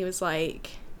meant, and he was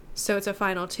like, so it's a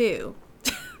final two.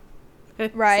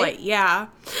 It's right. Like, yeah.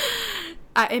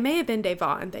 It may have been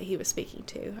Da'Vonne that he was speaking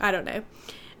to. I don't know.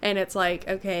 And it's like,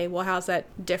 okay, well, how's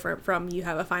that different from you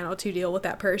have a final two deal with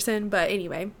that person? But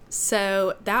anyway,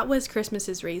 so that was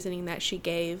Christmas's reasoning that she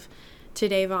gave to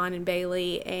Da'Vonne and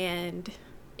Bailey. And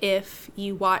if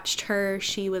you watched her,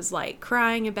 she was like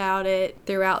crying about it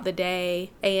throughout the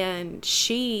day. And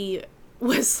she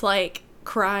was like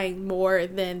crying more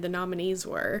than the nominees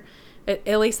were,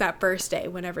 at least that first day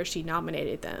whenever she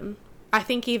nominated them. I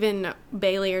think even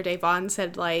Bailey or Da'Vonne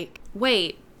said, like,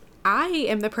 wait, I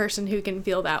am the person who can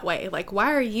feel that way. Like,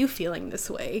 why are you feeling this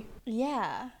way?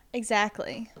 Yeah,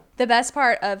 exactly. The best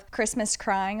part of Christmas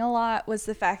crying a lot was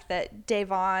the fact that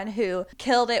Da'Vonne, who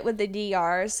killed it with the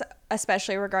DRs,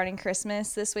 especially regarding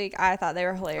Christmas this week, I thought they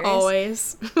were hilarious.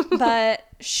 Always. But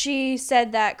she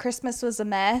said that Christmas was a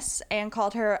mess and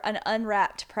called her an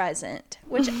unwrapped present,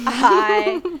 which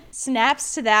I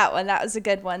snaps to that one. That was a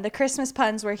good one. The Christmas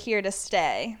puns were here to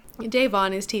stay.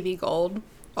 Da'Vonne is TV gold.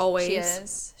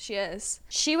 Always. She is.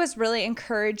 She was really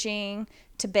encouraging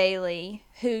to Bailey,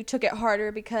 who took it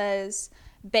harder because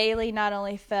Bailey not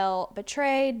only felt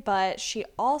betrayed, but she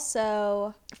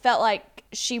also felt like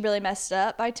she really messed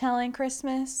up by telling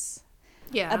Christmas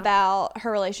about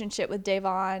her relationship with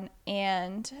Da'Vonne,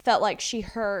 and felt like she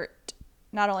hurt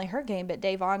not only her game, but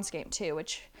Da'Vonne's game too,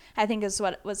 which I think is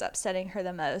what was upsetting her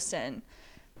the most. And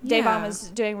Da'Vonne was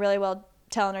doing really well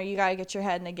telling her, you gotta get your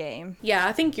head in the game. Yeah,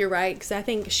 I think you're right, because I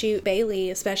think Bailey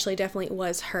especially definitely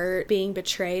was hurt being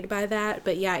betrayed by that.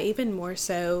 But yeah, even more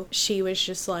so, she was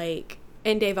just like,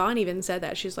 and Da'Vonne even said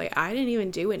that, she's like, I didn't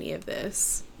even do any of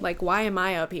this. Like, why am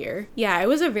I up here? Yeah, it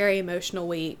was a very emotional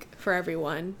week for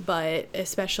everyone, but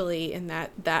especially in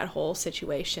that whole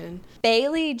situation.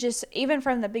 Bailey just, even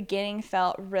from the beginning,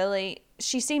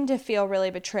 she seemed to feel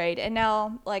really betrayed. And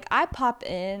now, like, I pop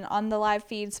in on the live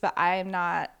feeds, but I am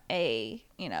not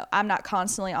I'm not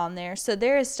constantly on there. So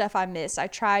there is stuff I miss. I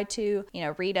try to,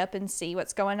 read up and see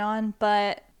what's going on.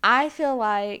 But I feel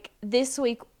like this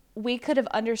week we could have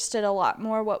understood a lot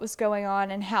more what was going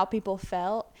on and how people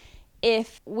felt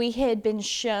if we had been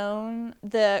shown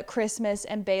the Christmas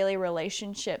and Bailey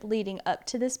relationship leading up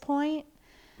to this point.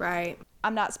 Right.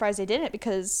 I'm not surprised they didn't,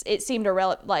 because it seemed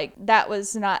like that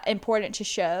was not important to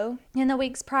show in the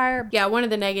weeks prior. Yeah, one of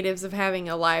the negatives of having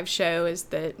a live show is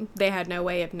that they had no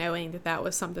way of knowing that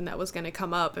was something that was going to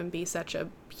come up and be such a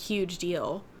huge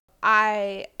deal.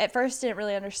 I at first didn't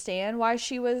really understand why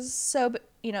she was so,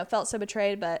 felt so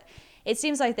betrayed, but it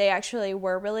seems like they actually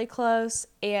were really close.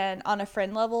 And on a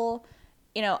friend level,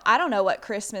 I don't know what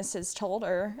Christmas has told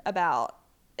her about.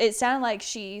 It sounded like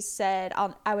she said,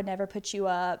 I would never put you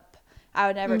up. I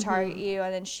would never target you,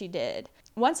 and then she did.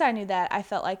 once I knew that, I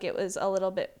felt like it was a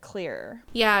little bit clearer.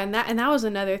 Yeah, and that was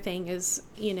another thing is,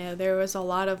 there was a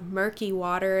lot of murky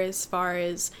water as far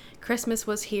as Christmas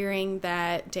was hearing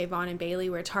that Da'Vonne and Bailey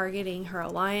were targeting her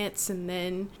alliance, and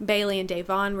then Bailey and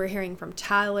Da'Vonne were hearing from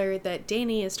Tyler that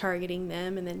Danny is targeting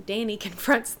them, and then Danny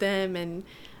confronts them and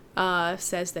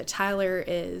says that Tyler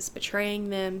is betraying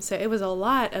them. So it was a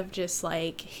lot of just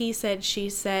like he said, she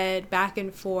said, back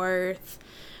and forth.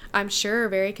 I'm sure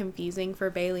very confusing for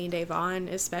Bailey and Da'Vonne,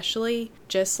 especially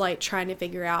just like trying to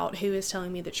figure out who is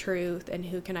telling me the truth and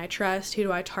who can I trust, who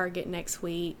do I target next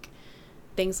week,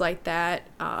 things like that.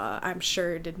 I'm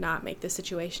sure did not make the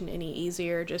situation any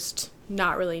easier, just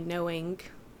not really knowing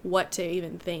what to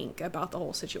even think about the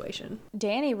whole situation.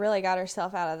 Danny really got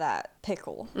herself out of that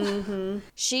pickle. Mm-hmm.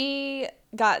 She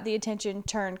got the attention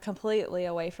turned completely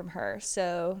away from her.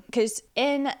 So, because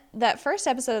in that first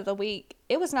episode of the week,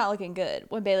 it was not looking good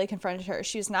when Bailey confronted her.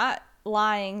 She was not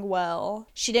lying well.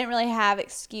 She didn't really have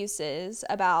excuses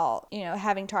about,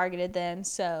 having targeted them.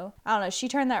 So, I don't know. She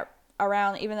turned that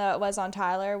around, even though it was on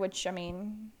Tyler, which,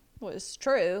 was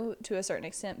true to a certain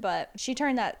extent, but she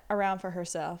turned that around for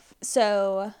herself.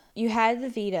 So you had the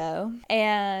veto,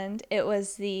 and it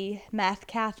was the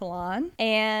mathcathlon,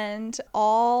 and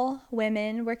all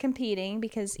women were competing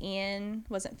because Ian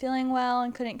wasn't feeling well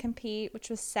and couldn't compete,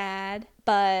 which was sad.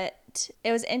 But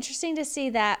it was interesting to see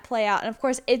that play out. And of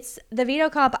course, it's the veto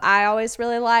comp I always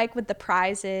really like with the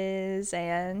prizes,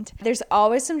 and there's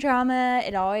always some drama.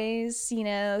 It always,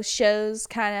 shows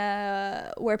kind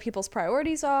of where people's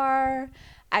priorities are.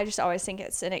 I just always think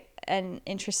it's an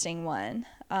interesting one.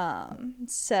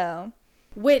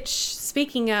 Which,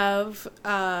 speaking of,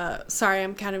 sorry,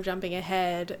 I'm kind of jumping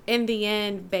ahead. In the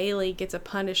end, Bailey gets a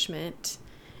punishment.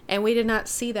 And we did not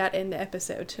see that in the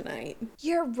episode tonight.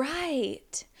 You're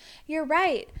right.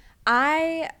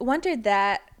 I wondered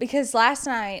that because last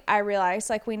night I realized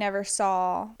we never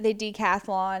saw the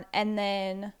decathlon, and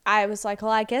then I was like,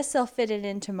 well, I guess they'll fit it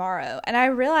in tomorrow. And I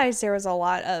realized there was a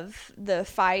lot of the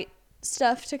fight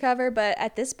stuff to cover, but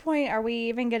at this point, are we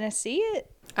even going to see it?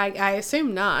 I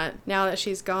assume not, now that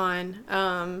she's gone.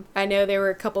 I know there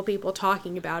were a couple people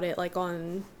talking about it,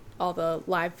 on all the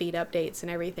live feed updates and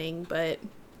everything, but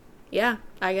yeah,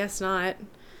 I guess not.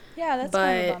 Yeah, that's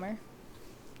kind of a bummer.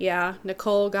 Yeah,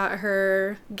 Nicole gave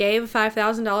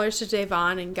 $5,000 to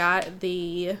Da'Vonne and got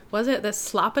was it the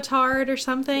Slopitard or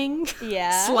something?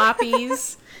 Yeah.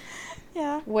 Sloppies.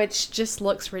 Yeah. Which just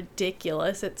looks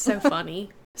ridiculous. It's so funny.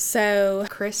 So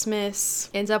Christmas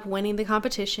ends up winning the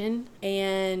competition,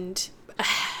 and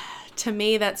to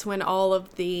me, that's when all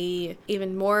of the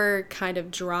even more kind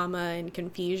of drama and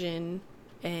confusion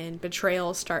and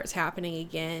betrayal starts happening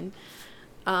again.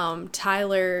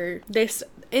 Tyler,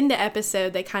 in the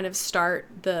episode, they kind of start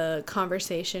the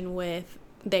conversation with,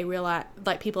 they realize,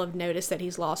 people have noticed that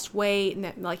he's lost weight and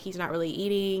that, he's not really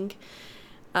eating,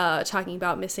 talking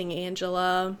about missing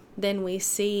Angela. Then we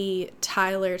see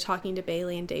Tyler talking to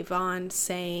Bailey and Da'Vonne,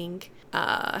 saying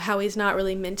how he's not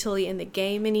really mentally in the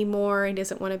game anymore. He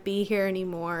doesn't want to be here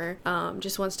anymore.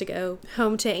 Just wants to go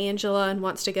home to Angela and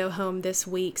wants to go home this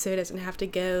week so he doesn't have to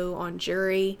go on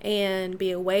jury and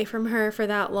be away from her for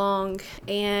that long.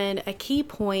 And a key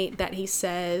point that he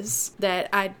says that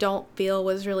I don't feel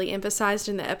was really emphasized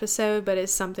in the episode, but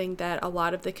is something that a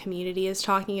lot of the community is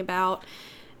talking about,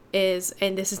 is,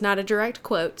 and this is not a direct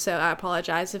quote, so I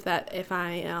apologize if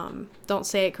I don't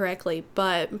say it correctly,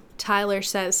 but Tyler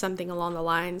says something along the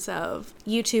lines of,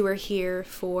 you two are here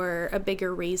for a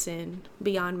bigger reason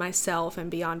beyond myself and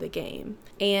beyond the game.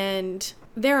 And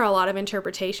there are a lot of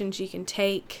interpretations you can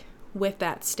take with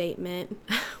that statement,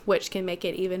 which can make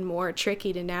it even more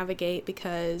tricky to navigate,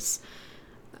 because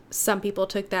some people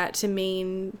took that to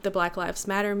mean the Black Lives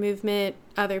Matter movement.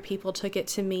 Other people took it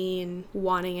to mean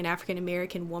wanting an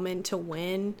African-American woman to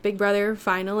win Big Brother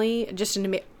finally, just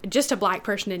a black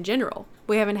person in general.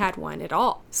 We haven't had one at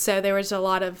all. So there was a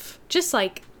lot of just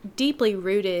deeply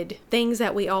rooted things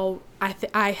that we all,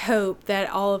 I hope that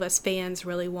all of us fans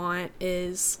really want,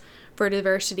 is for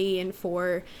diversity and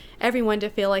for everyone to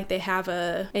feel like they have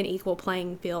an equal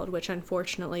playing field, which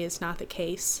unfortunately is not the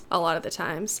case a lot of the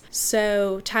times.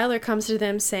 So Tyler comes to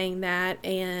them saying that,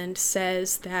 and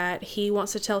says that he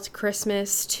wants to tell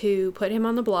Christmas to put him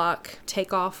on the block,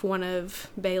 take off one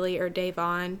of Bailey or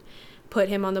Da'Vonne, put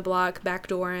him on the block,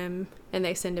 backdoor him, and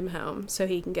they send him home so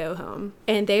he can go home.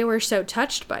 And they were so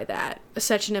touched by that.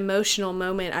 Such an emotional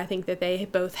moment I think that they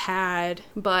both had.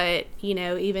 But,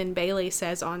 even Bailey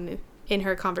says in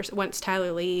her conversation, once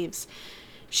Tyler leaves,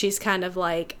 she's kind of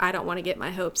like, I don't want to get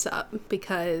my hopes up,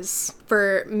 because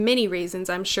for many reasons,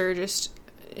 I'm sure, just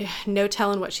no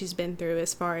telling what she's been through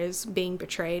as far as being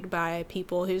betrayed by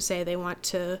people who say they want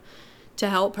to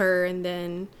help her, and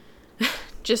then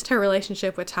just her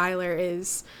relationship with Tyler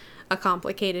is a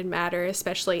complicated matter,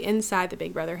 especially inside the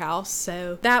Big Brother house.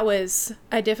 So that was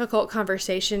a difficult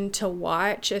conversation to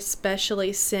watch,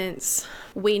 especially since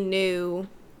we knew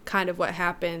kind of what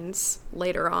happens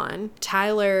later on.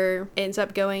 Tyler ends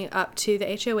up going up to the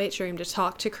HOH room to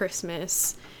talk to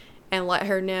Christmas and let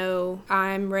her know,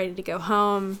 I'm ready to go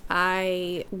home.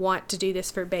 I want to do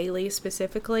this for Bailey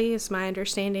specifically, is my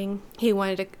understanding. He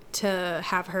wanted to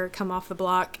have her come off the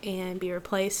block and be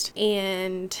replaced.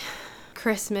 And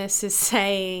Christmas is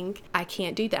saying, I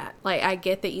can't do that. Like, I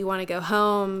get that you want to go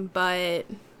home, but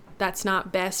that's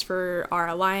not best for our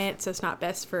alliance. That's not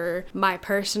best for my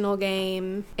personal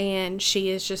game. And she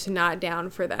is just not down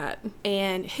for that.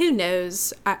 And who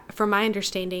knows, from my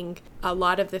understanding, a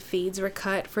lot of the feeds were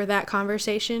cut for that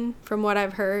conversation from what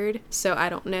I've heard. So I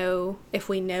don't know if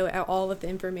we know all of the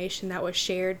information that was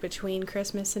shared between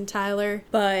Christmas and Tyler.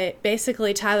 But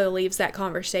basically, Tyler leaves that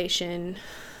conversation,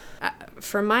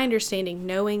 from my understanding,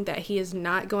 knowing that he is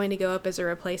not going to go up as a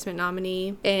replacement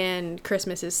nominee, and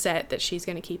Christmas is set that she's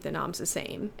going to keep the noms the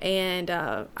same. And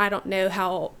I don't know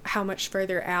how much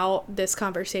further out this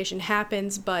conversation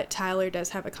happens, but Tyler does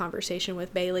have a conversation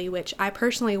with Bailey, which I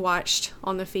personally watched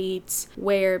on the feeds,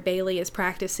 where Bailey is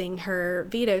practicing her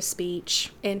veto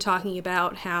speech and talking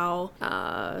about how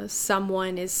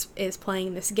someone is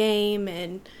playing this game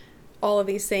and all of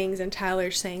these things, and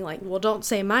Tyler's saying, like, well, don't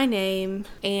say my name,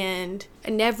 and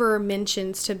never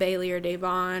mentions to Bailey or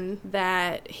Davon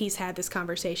that he's had this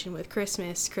conversation with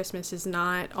Christmas. Christmas is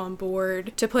not on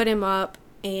board to put him up,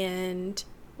 and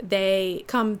they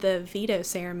come the veto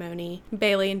ceremony.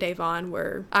 Bailey and Davon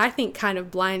were, I think, kind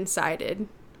of blindsided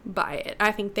by it.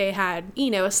 I think they had,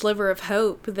 a sliver of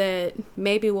hope that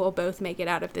maybe we'll both make it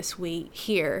out of this week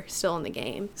here, still in the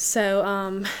game.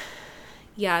 So,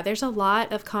 yeah, there's a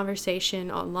lot of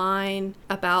conversation online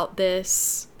about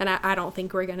this, and I don't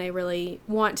think we're going to really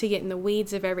want to get in the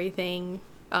weeds of everything,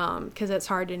 because it's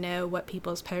hard to know what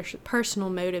people's personal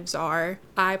motives are.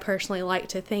 I personally like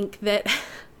to think the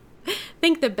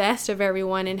best of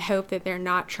everyone and hope that they're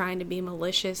not trying to be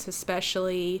malicious,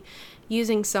 especially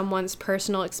using someone's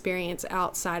personal experience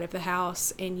outside of the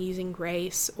house and using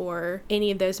race or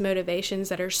any of those motivations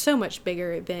that are so much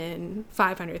bigger than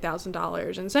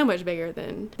 $500,000 and so much bigger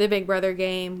than the Big Brother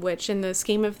game, which in the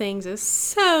scheme of things is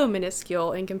so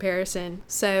minuscule in comparison.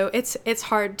 So it's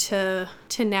hard to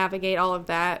navigate all of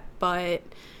that, but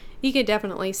you could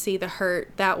definitely see the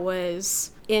hurt that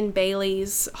was in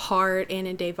Bailey's heart and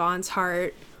in Davon's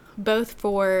heart, both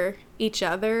for each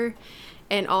other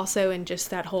and also in just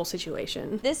that whole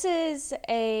situation. This is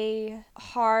a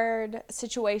hard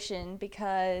situation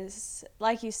because,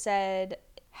 like you said,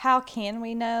 how can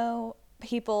we know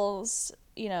people's,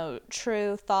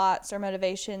 true thoughts or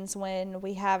motivations when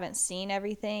we haven't seen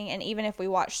everything? And even if we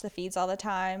watch the feeds all the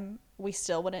time, we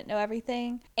still wouldn't know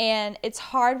everything. And it's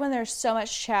hard when there's so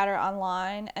much chatter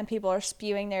online and people are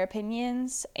spewing their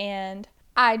opinions, and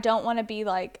I don't want to be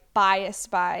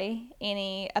biased by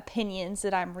any opinions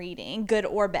that I'm reading, good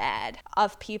or bad,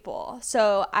 of people.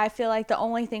 So I feel like the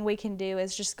only thing we can do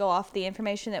is just go off the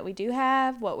information that we do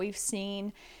have, what we've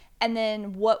seen, and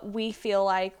then what we feel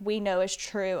like we know is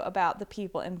true about the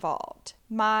people involved.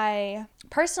 My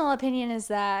personal opinion is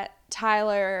that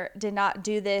Tyler did not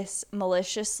do this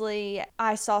maliciously.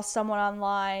 I saw someone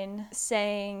online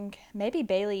saying, maybe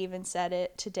Bailey even said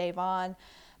it to Davon,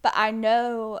 but I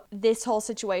know this whole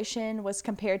situation was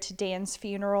compared to Dan's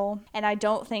funeral, and I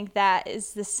don't think that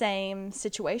is the same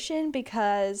situation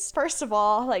because, first of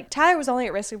all, Tyler was only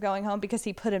at risk of going home because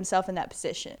he put himself in that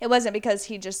position. It wasn't because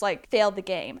he just failed the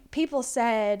game. People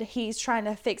said he's trying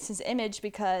to fix his image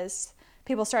because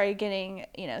people started getting,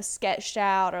 sketched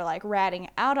out or ratting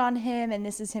out on him, and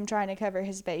this is him trying to cover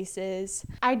his bases.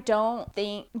 I don't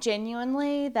think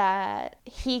genuinely that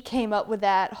he came up with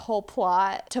that whole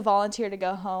plot to volunteer to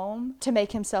go home to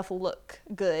make himself look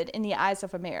good in the eyes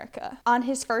of America. On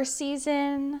his first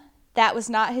season, that was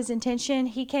not his intention.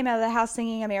 He came out of the house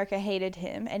singing America Hated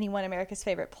Him, and he won America's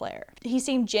Favorite Player. He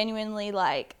seemed genuinely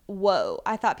whoa,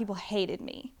 I thought people hated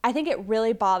me. I think it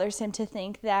really bothers him to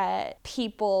think that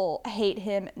people hate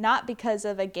him, not because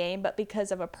of a game, but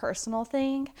because of a personal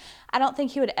thing. I don't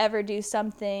think he would ever do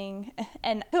something,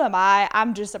 and who am I?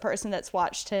 I'm just a person that's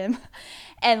watched him.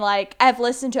 And I've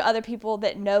listened to other people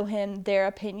that know him, their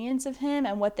opinions of him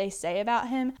and what they say about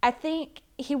him. I think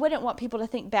he wouldn't want people to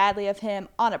think badly of him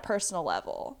on a personal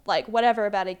level, like whatever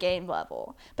about a game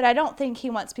level. But I don't think he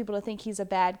wants people to think he's a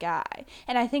bad guy.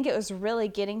 And I think it was really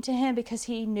getting to him because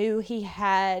he knew he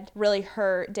had really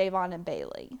hurt Davon and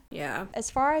Bailey. Yeah. As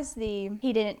far as he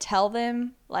didn't tell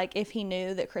them, like if he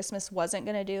knew that Christmas wasn't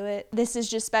going to do it. This is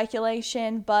just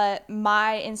speculation, but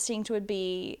my instinct would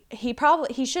be he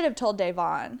should have told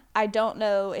Davon. I don't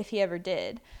know if he ever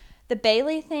did. The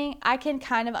Bailey thing, I can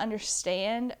kind of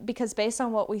understand because based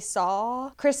on what we saw,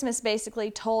 Christmas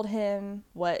basically told him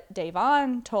what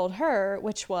Davon told her,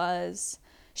 which was,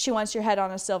 she wants your head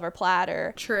on a silver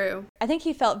platter. True. I think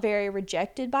he felt very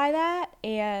rejected by that.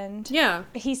 And yeah,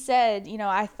 he said,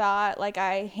 I thought like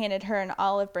I handed her an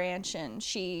olive branch and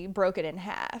she broke it in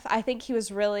half. I think he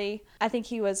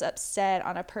was upset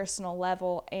on a personal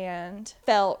level and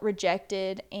felt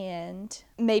rejected and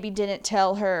maybe didn't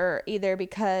tell her either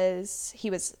because he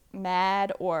was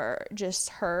mad or just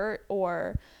hurt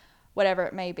or whatever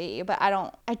it may be. But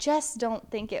I just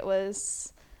don't think it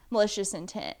was malicious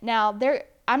intent. Now,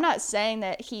 I'm not saying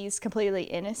that he's completely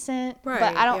innocent, right,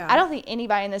 but I don't think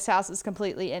anybody in this house is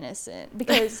completely innocent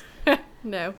because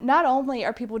no. Not only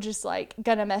are people just like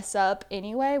gonna mess up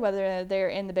anyway, whether they're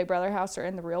in the Big Brother house or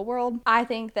in the real world, I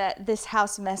think that this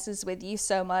house messes with you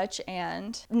so much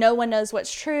and no one knows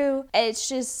what's true. It's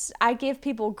just, I give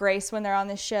people grace when they're on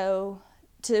this show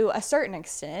to a certain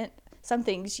extent. Some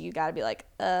things you gotta be like,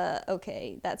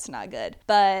 okay, that's not good.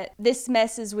 But this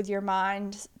messes with your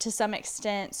mind to some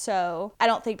extent, so I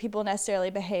don't think people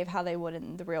necessarily behave how they would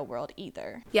in the real world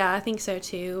either. Yeah, I think so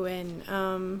too.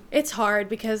 And it's hard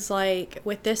because, like,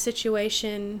 with this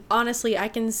situation, honestly, I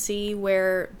can see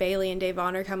where Bailey and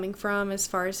Davon are coming from as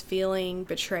far as feeling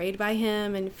betrayed by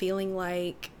him and feeling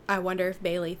like, I wonder if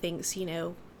Bailey thinks,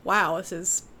 wow, this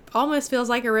is almost feels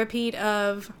like a repeat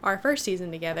of our first season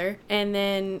together. And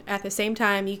then at the same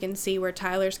time, you can see where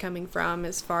Tyler's coming from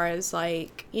as far as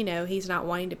like, he's not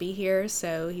wanting to be here.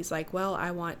 So he's like, well,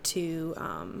 I want to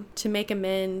make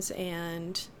amends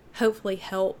and hopefully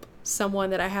help someone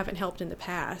that I haven't helped in the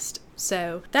past.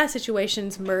 So that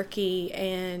situation's murky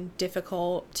and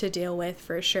difficult to deal with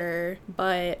for sure.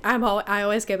 But I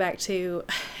always go back to,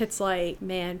 it's like,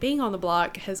 man, being on the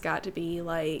block has got to be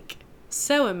like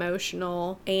so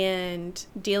emotional, and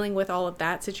dealing with all of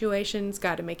that situation's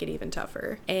got to make it even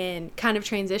tougher. And kind of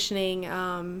transitioning,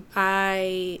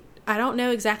 I don't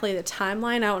know exactly the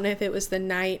timeline. I don't know if it was the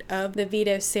night of the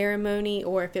veto ceremony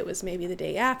or if it was maybe the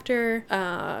day after.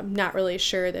 Not really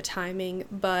sure the timing,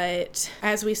 but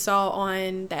as we saw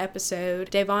on the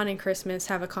episode, Davon and Christmas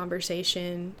have a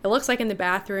conversation. It looks like in the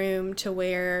bathroom, to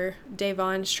where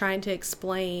Davon's trying to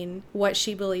explain what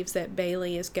she believes that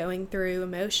Bailey is going through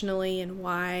emotionally and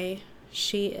why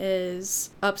she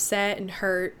is upset and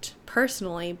hurt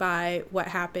personally by what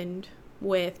happened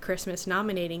with Christmas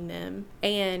nominating them.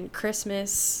 And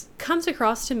Christmas comes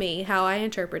across to me, how I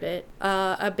interpret it,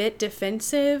 a bit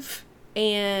defensive,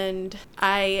 and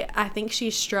I think she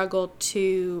struggled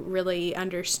to really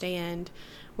understand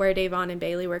where Davon and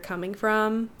Bailey were coming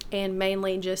from, and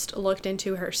mainly just looked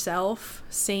into herself,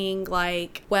 seeing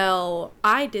like, well,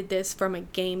 I did this from a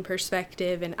game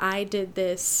perspective and I did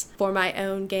this for my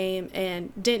own game,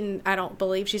 and I don't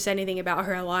believe she said anything about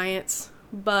her alliance,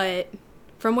 but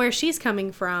from where she's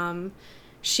coming from,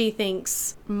 she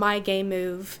thinks my game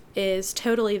move is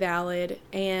totally valid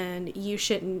and you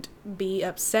shouldn't be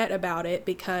upset about it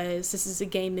because this is a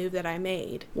game move that I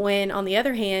made. When on the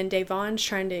other hand, Davon's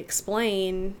trying to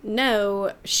explain,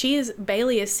 no,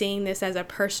 Bailey is seeing this as a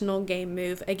personal game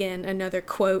move. Again, another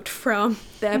quote from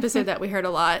the episode that we heard a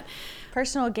lot.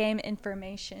 Personal game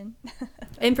information.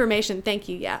 Information, thank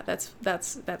you. Yeah, that's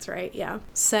right. Yeah.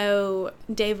 So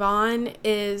Davon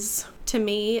is, to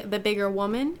me, the bigger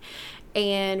woman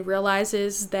and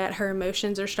realizes that her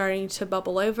emotions are starting to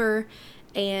bubble over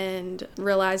and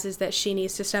realizes that she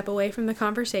needs to step away from the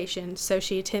conversation. So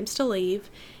she attempts to leave,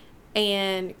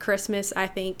 and Christmas, I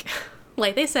think,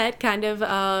 like they said, kind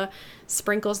of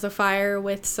sprinkles the fire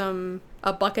with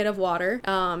a bucket of water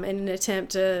in an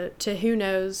attempt to who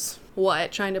knows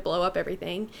what, trying to blow up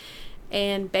everything.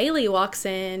 And Bailey walks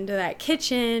into that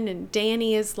kitchen, and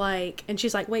Danny is like, and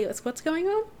she's like, wait, what's going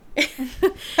on?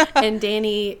 And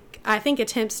Danny, I think,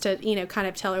 attempts to, kind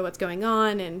of tell her what's going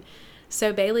on. And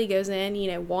so Bailey goes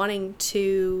in, wanting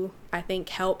to, I think,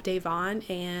 help Davon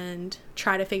and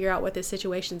try to figure out what this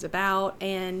situation's about.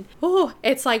 And,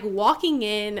 it's like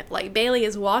Bailey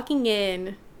is walking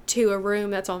in to a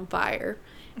room that's on fire.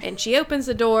 And she opens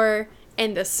the door,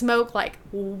 and the smoke,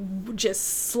 just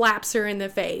slaps her in the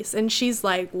face. And she's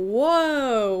like,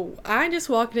 whoa, I just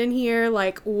walked in here,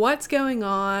 what's going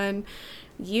on?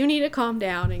 you need to calm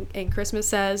down. And Christmas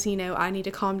says, you know, I need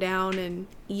to calm down. And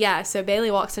yeah, so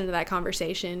Bailey walks into that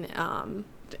conversation.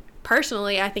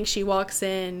 Personally, I think she walks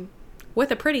in with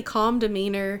a pretty calm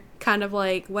demeanor, kind of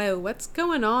like, whoa, what's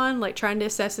going on? Like trying to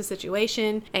assess the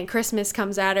situation. And Christmas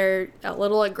comes at her a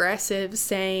little aggressive,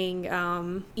 saying,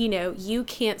 you know, you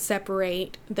can't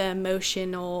separate the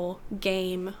emotional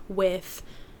game with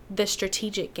the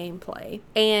strategic gameplay.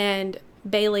 And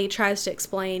Bailey tries to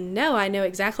explain, no, I know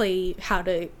exactly how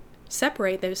to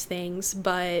separate those things,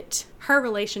 but her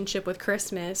relationship with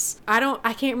Christmas, I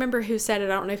can't remember who said it. I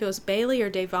don't know if it was Bailey or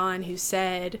Devon who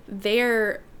said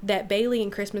that Bailey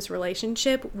and Christmas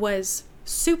relationship was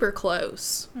super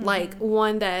close. Like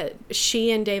one that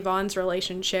she and Devon's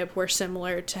relationship were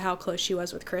similar to how close she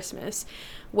was with Christmas,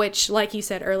 which, like you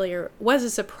said earlier, was a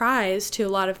surprise to a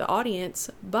lot of the audience.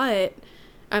 But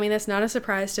I mean, that's not a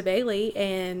surprise to Bailey,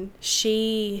 and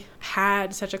she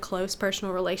had such a close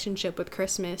personal relationship with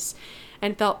Christmas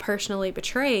and felt personally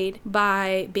betrayed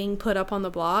by being put up on the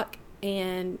block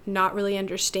and not really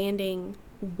understanding,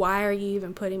 why are you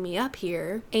even putting me up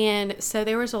here? And so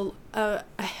there was a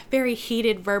very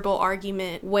heated verbal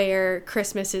argument where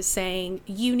Christmas is saying,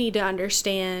 you need to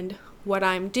understand what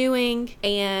I'm doing,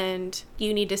 and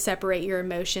you need to separate your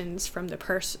emotions from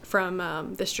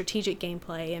the strategic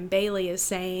gameplay. And Bailey is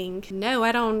saying, no,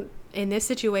 I don't, in this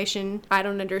situation, I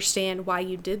don't understand why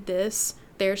you did this.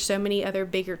 There's so many other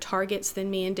bigger targets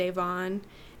than me and Devon,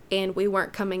 and we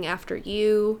weren't coming after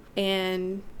you,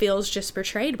 and feels just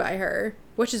betrayed by her,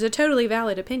 which is a totally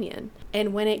valid opinion.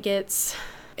 And when it gets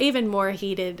even more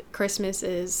heated, Christmas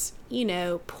is, you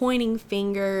know, pointing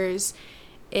fingers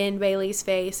in Bailey's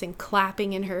face and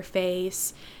clapping in her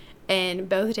face, and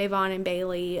both Devon and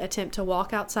Bailey attempt to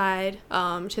walk outside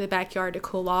to the backyard to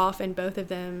cool off, and both of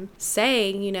them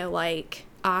saying, you know, like,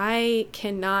 I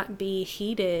cannot be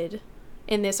heated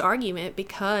in this argument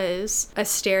because a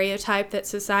stereotype that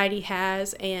society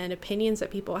has and opinions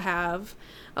that people have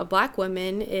of Black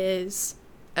women is,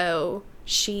 oh,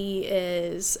 she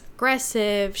is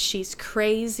aggressive, she's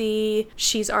crazy,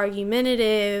 she's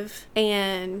argumentative.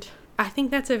 And I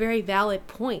think that's a very valid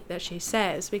point that she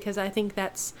says, because I think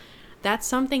that's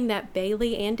something that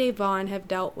Bailey and Devon have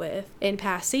dealt with in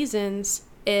past seasons,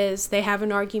 is they have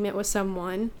an argument with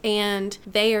someone and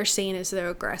they are seen as the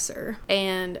aggressor.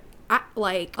 And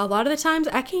a lot of the times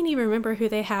I can't even remember who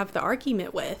they have the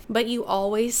argument with, but you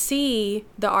always see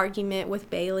the argument with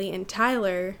Bailey and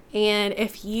Tyler. And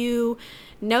if you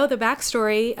know the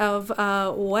backstory of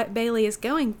what Bailey is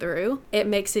going through, it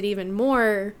makes it even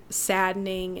more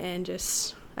saddening and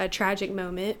just a tragic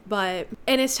moment. And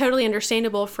it's totally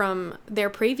understandable from their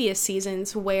previous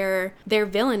seasons where they're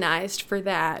villainized for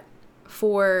that,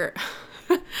 for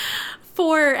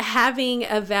having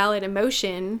a valid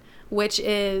emotion, which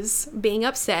is being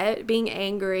upset, being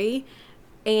angry,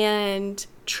 and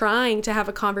trying to have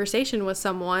a conversation with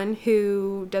someone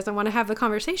who doesn't want to have the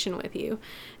conversation with you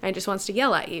and just wants to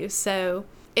yell at you. So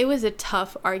it was a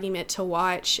tough argument to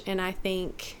watch, and I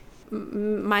think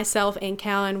myself and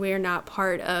Callan, we're not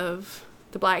part of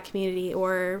the Black community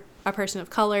or a person of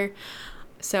color,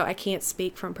 so I can't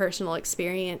speak from personal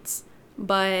experience,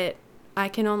 but I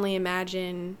can only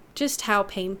imagine just how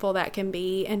painful that can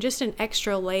be, and just an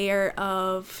extra layer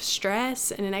of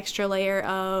stress and an extra layer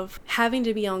of having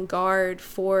to be on guard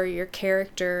for your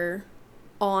character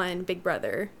on Big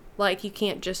Brother. Like, you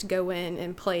can't just go in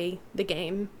and play the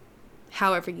game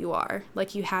however you are.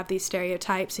 Like, you have these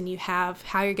stereotypes and you have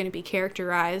how you're going to be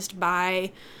characterized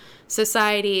by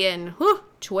society, and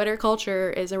Twitter culture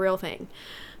is a real thing.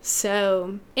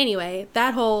 So anyway,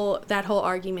 that whole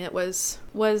argument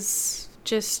was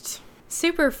just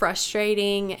super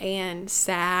frustrating and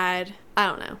sad. I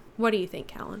don't know. What do you think,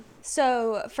 Callan?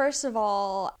 So, first of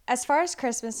all, as far as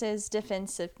Christmas's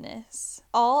defensiveness,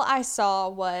 all I saw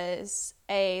was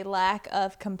a lack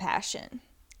of compassion,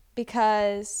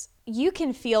 because you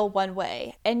can feel one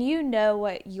way and you know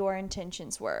what your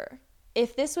intentions were.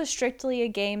 If this was strictly a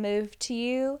game move to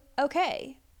you,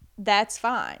 okay, that's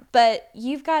fine. But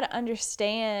you've got to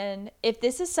understand, if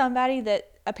this is somebody that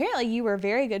apparently you were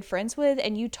very good friends with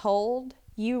and you told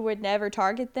you would never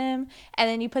target them, and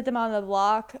then you put them on the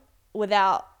block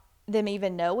without them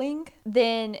even knowing,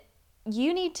 then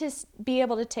you need to be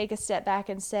able to take a step back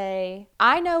and say,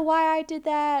 I know why I did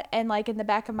that, and like in the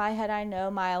back of my head I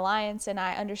know my alliance, and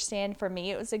I understand for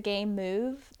me it was a game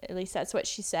move, at least that's what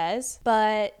she says,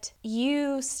 but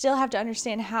you still have to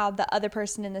understand how the other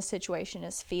person in the situation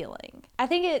is feeling. I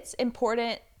think it's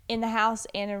important in the house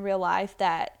and in real life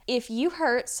that if you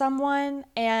hurt someone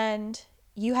and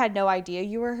you had no idea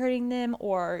you were hurting them,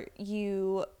 or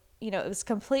you it was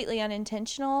completely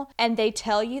unintentional, and they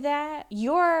tell you that,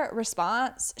 your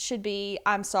response should be,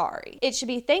 I'm sorry. It should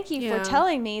be, thank you for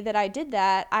telling me that I did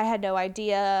that. I had no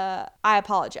idea. I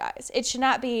apologize. It should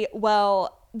not be,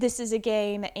 well, this is a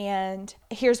game and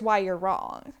here's why you're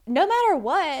wrong. No matter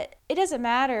what, it doesn't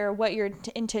matter what your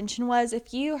intention was.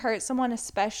 If you hurt someone,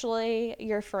 especially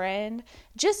your friend,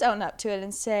 just own up to it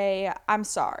and say, I'm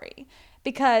sorry.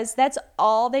 Because that's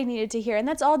all they needed to hear. And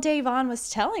that's all Da'Vonne was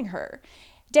telling her.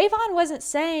 Da'Vonne wasn't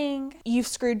saying, you've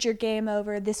screwed your game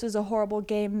over, this was a horrible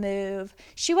game move.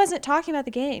 She wasn't talking about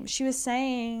the game. She was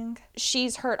saying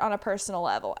she's hurt on a personal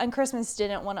level. And Christmas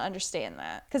didn't want to understand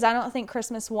that. Because I don't think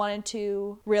Christmas wanted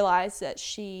to realize that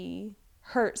she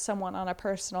hurt someone on a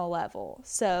personal level.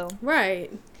 So, right,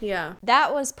 yeah.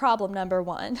 That was problem number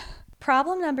 1.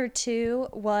 Problem number 2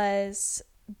 was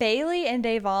Bailey and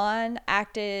Da'Vonne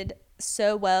acted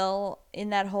so well in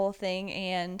that whole thing,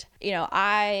 and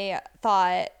I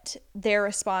thought their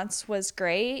response was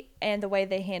great and the way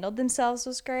they handled themselves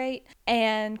was great,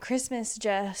 and Christmas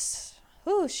just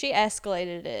she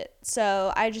escalated it.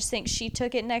 So I just think she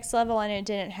took it next level, and it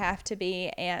didn't have to be.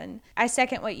 And I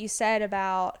second what you said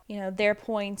about their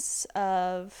points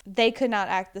of they could not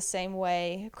act the same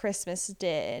way Christmas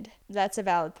did. That's a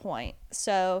valid point.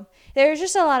 So there's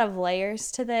just a lot of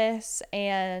layers to this,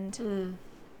 and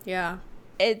yeah.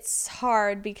 It's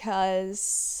hard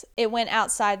because it went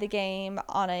outside the game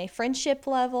on a friendship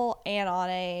level and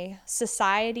on a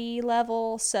society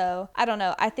level. So I don't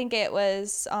know. I think it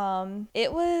was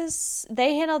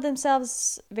they handled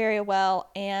themselves very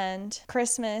well, and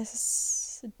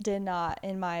Christmas did not,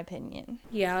 in my opinion.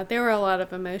 Yeah, there were a lot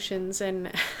of emotions,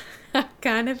 and I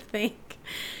kind of think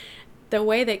the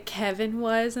way that Kevin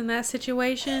was in that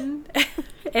situation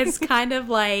is kind of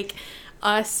like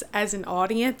us as an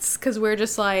audience, because we're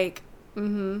just like,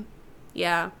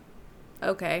 yeah,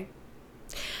 okay.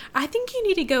 I think you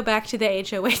need to go back to the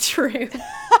HOH room.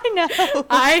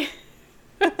 I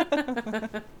know.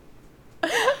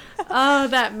 Oh,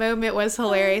 that moment was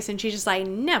hilarious, and she's just like,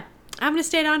 no, I'm gonna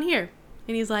stay down here,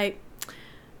 and he's like,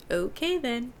 okay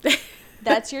then.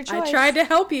 That's your choice. I tried to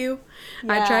help you.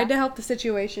 Yeah. I tried to help the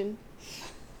situation.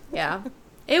 Yeah,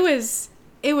 it was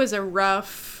a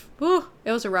rough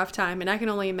time, and I can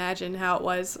only imagine how it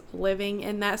was living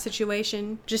in that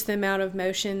situation, just the amount of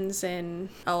emotions and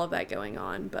all of that going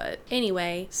on. But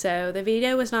anyway, so the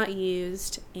veto was not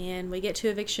used, and we get to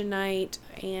eviction night,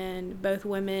 and both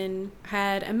women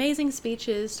had amazing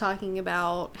speeches talking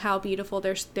about how beautiful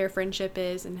their friendship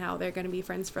is and how they're going to be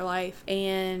friends for life.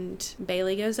 And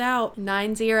Bailey goes out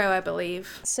 9-0, I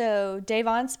believe. So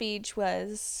Da'Vonne's speech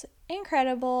was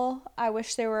incredible. I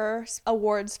wish there were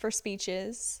awards for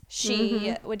speeches.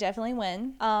 She would definitely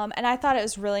win. And I thought it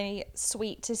was really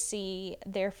sweet to see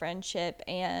their friendship,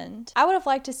 and I would have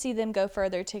liked to see them go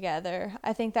further together.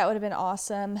 I think that would have been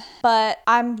awesome. But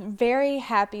I'm very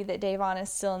happy that Da'Vonne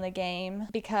is still in the game,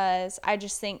 because I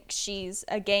just think she's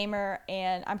a gamer,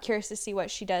 and I'm curious to see what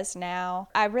she does now.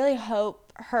 I really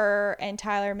hope her and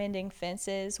Tyler mending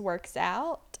fences works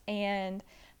out, and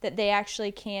that they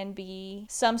actually can be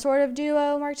some sort of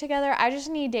duo and work together. I just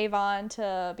need Da'Vonne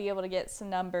to be able to get some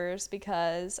numbers,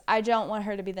 because I don't want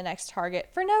her to be the next target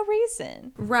for no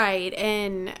reason. Right,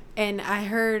 and I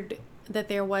heard that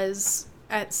there was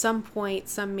at some point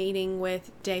some meeting with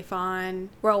Da'Vonne,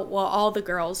 well, all the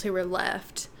girls who were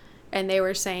left, and they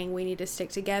were saying we need to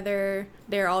stick together.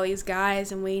 There are all these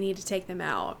guys, and we need to take them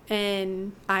out.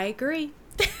 And I agree.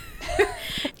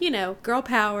 Girl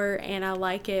power, and I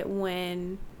like it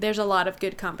when there's a lot of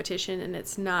good competition, and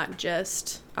it's not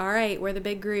just, all right, we're the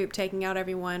big group taking out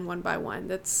everyone one by one.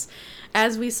 That's,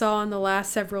 as we saw in the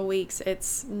last several weeks,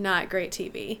 it's not great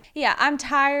TV. Yeah, I'm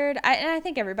tired, and I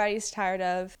think everybody's tired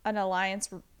of an alliance,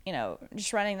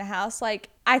 just running the house. Like,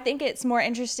 I think it's more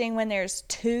interesting when there's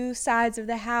two sides of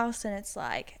the house, and it's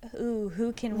like, ooh,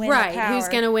 who can win the power? Right, who's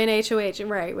going to win HOH?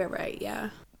 Right, yeah.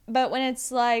 But when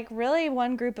it's like really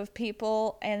one group of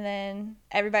people and then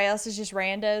everybody else is just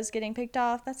randos getting picked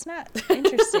off, that's not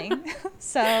interesting.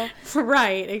 So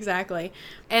right, exactly.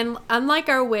 And unlike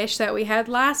our wish that we had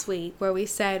last week, where we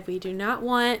said we do not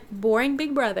want boring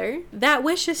Big Brother, that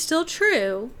wish is still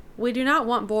true. We do not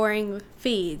want boring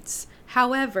feeds.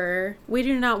 However, we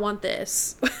do not want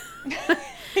this.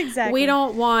 Exactly. We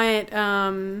don't want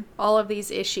all of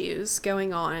these issues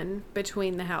going on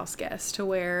between the house guests, to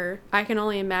where I can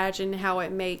only imagine how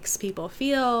it makes people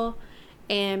feel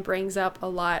and brings up a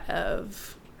lot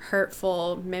of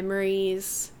hurtful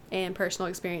memories and personal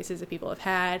experiences that people have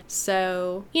had.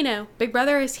 So, Big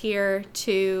Brother is here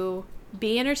to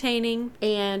be entertaining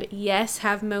and, yes,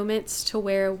 have moments to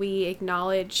where we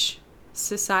acknowledge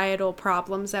societal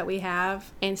problems that we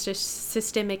have and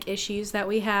systemic issues that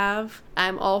we have,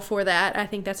 I'm all for that. I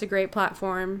think that's a great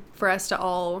platform for us to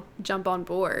all jump on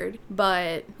board.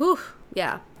 But, whew,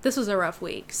 yeah, this was a rough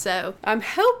week. So I'm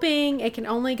hoping it can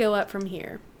only go up from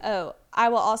here. Oh, I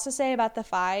will also say about the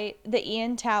fight, the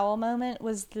Ian Towel moment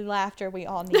was the laughter we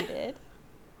all needed.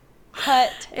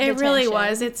 It really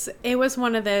was. It was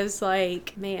one of those,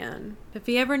 like, man, if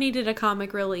you ever needed a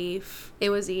comic relief, it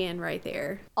was Ian right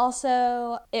there.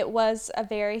 Also, it was a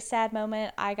very sad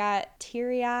moment. I got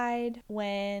teary-eyed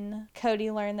when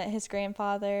Cody learned that his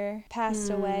grandfather passed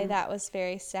away. That was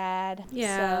very sad.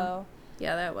 Yeah. So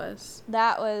yeah, that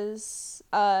was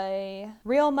a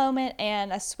real moment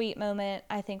and a sweet moment,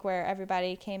 I think, where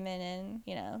everybody came in and,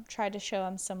 you know, tried to show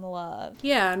him some love.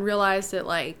 Yeah, and realized that,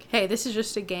 like, hey, this is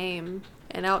just a game,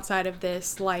 and outside of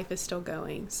this, life is still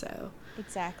going, so.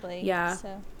 Exactly. Yeah.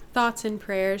 So. Thoughts and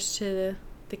prayers to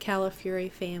the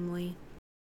Calafury family.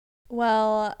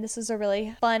 Well, this was a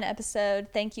really fun episode.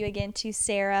 Thank you again to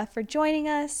Sarah for joining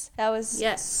us. That was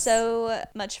so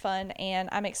much fun, and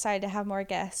I'm excited to have more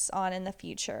guests on in the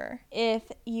future.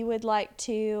 If you would like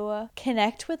to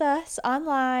connect with us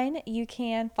online, you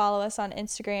can follow us on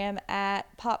Instagram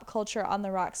at Pop Culture on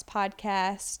the Rocks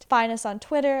Podcast. Find us on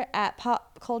Twitter at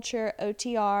Pop Culture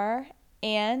OTR.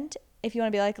 And if you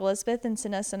want to be like Elizabeth and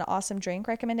send us an awesome drink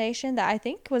recommendation that I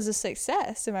think was a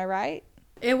success, am I right?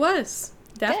 It was.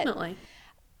 Definitely.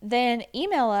 Good. Then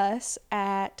email us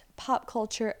at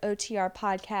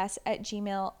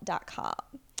popcultureotrpodcast@gmail.com.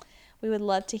 We would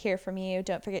love to hear from you.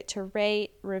 Don't forget to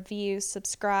rate, review,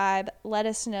 subscribe. Let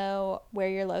us know where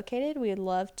you're located. We'd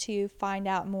love to find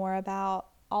out more about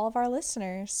all of our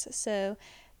listeners. So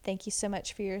thank you so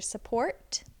much for your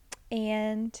support,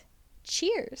 and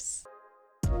cheers.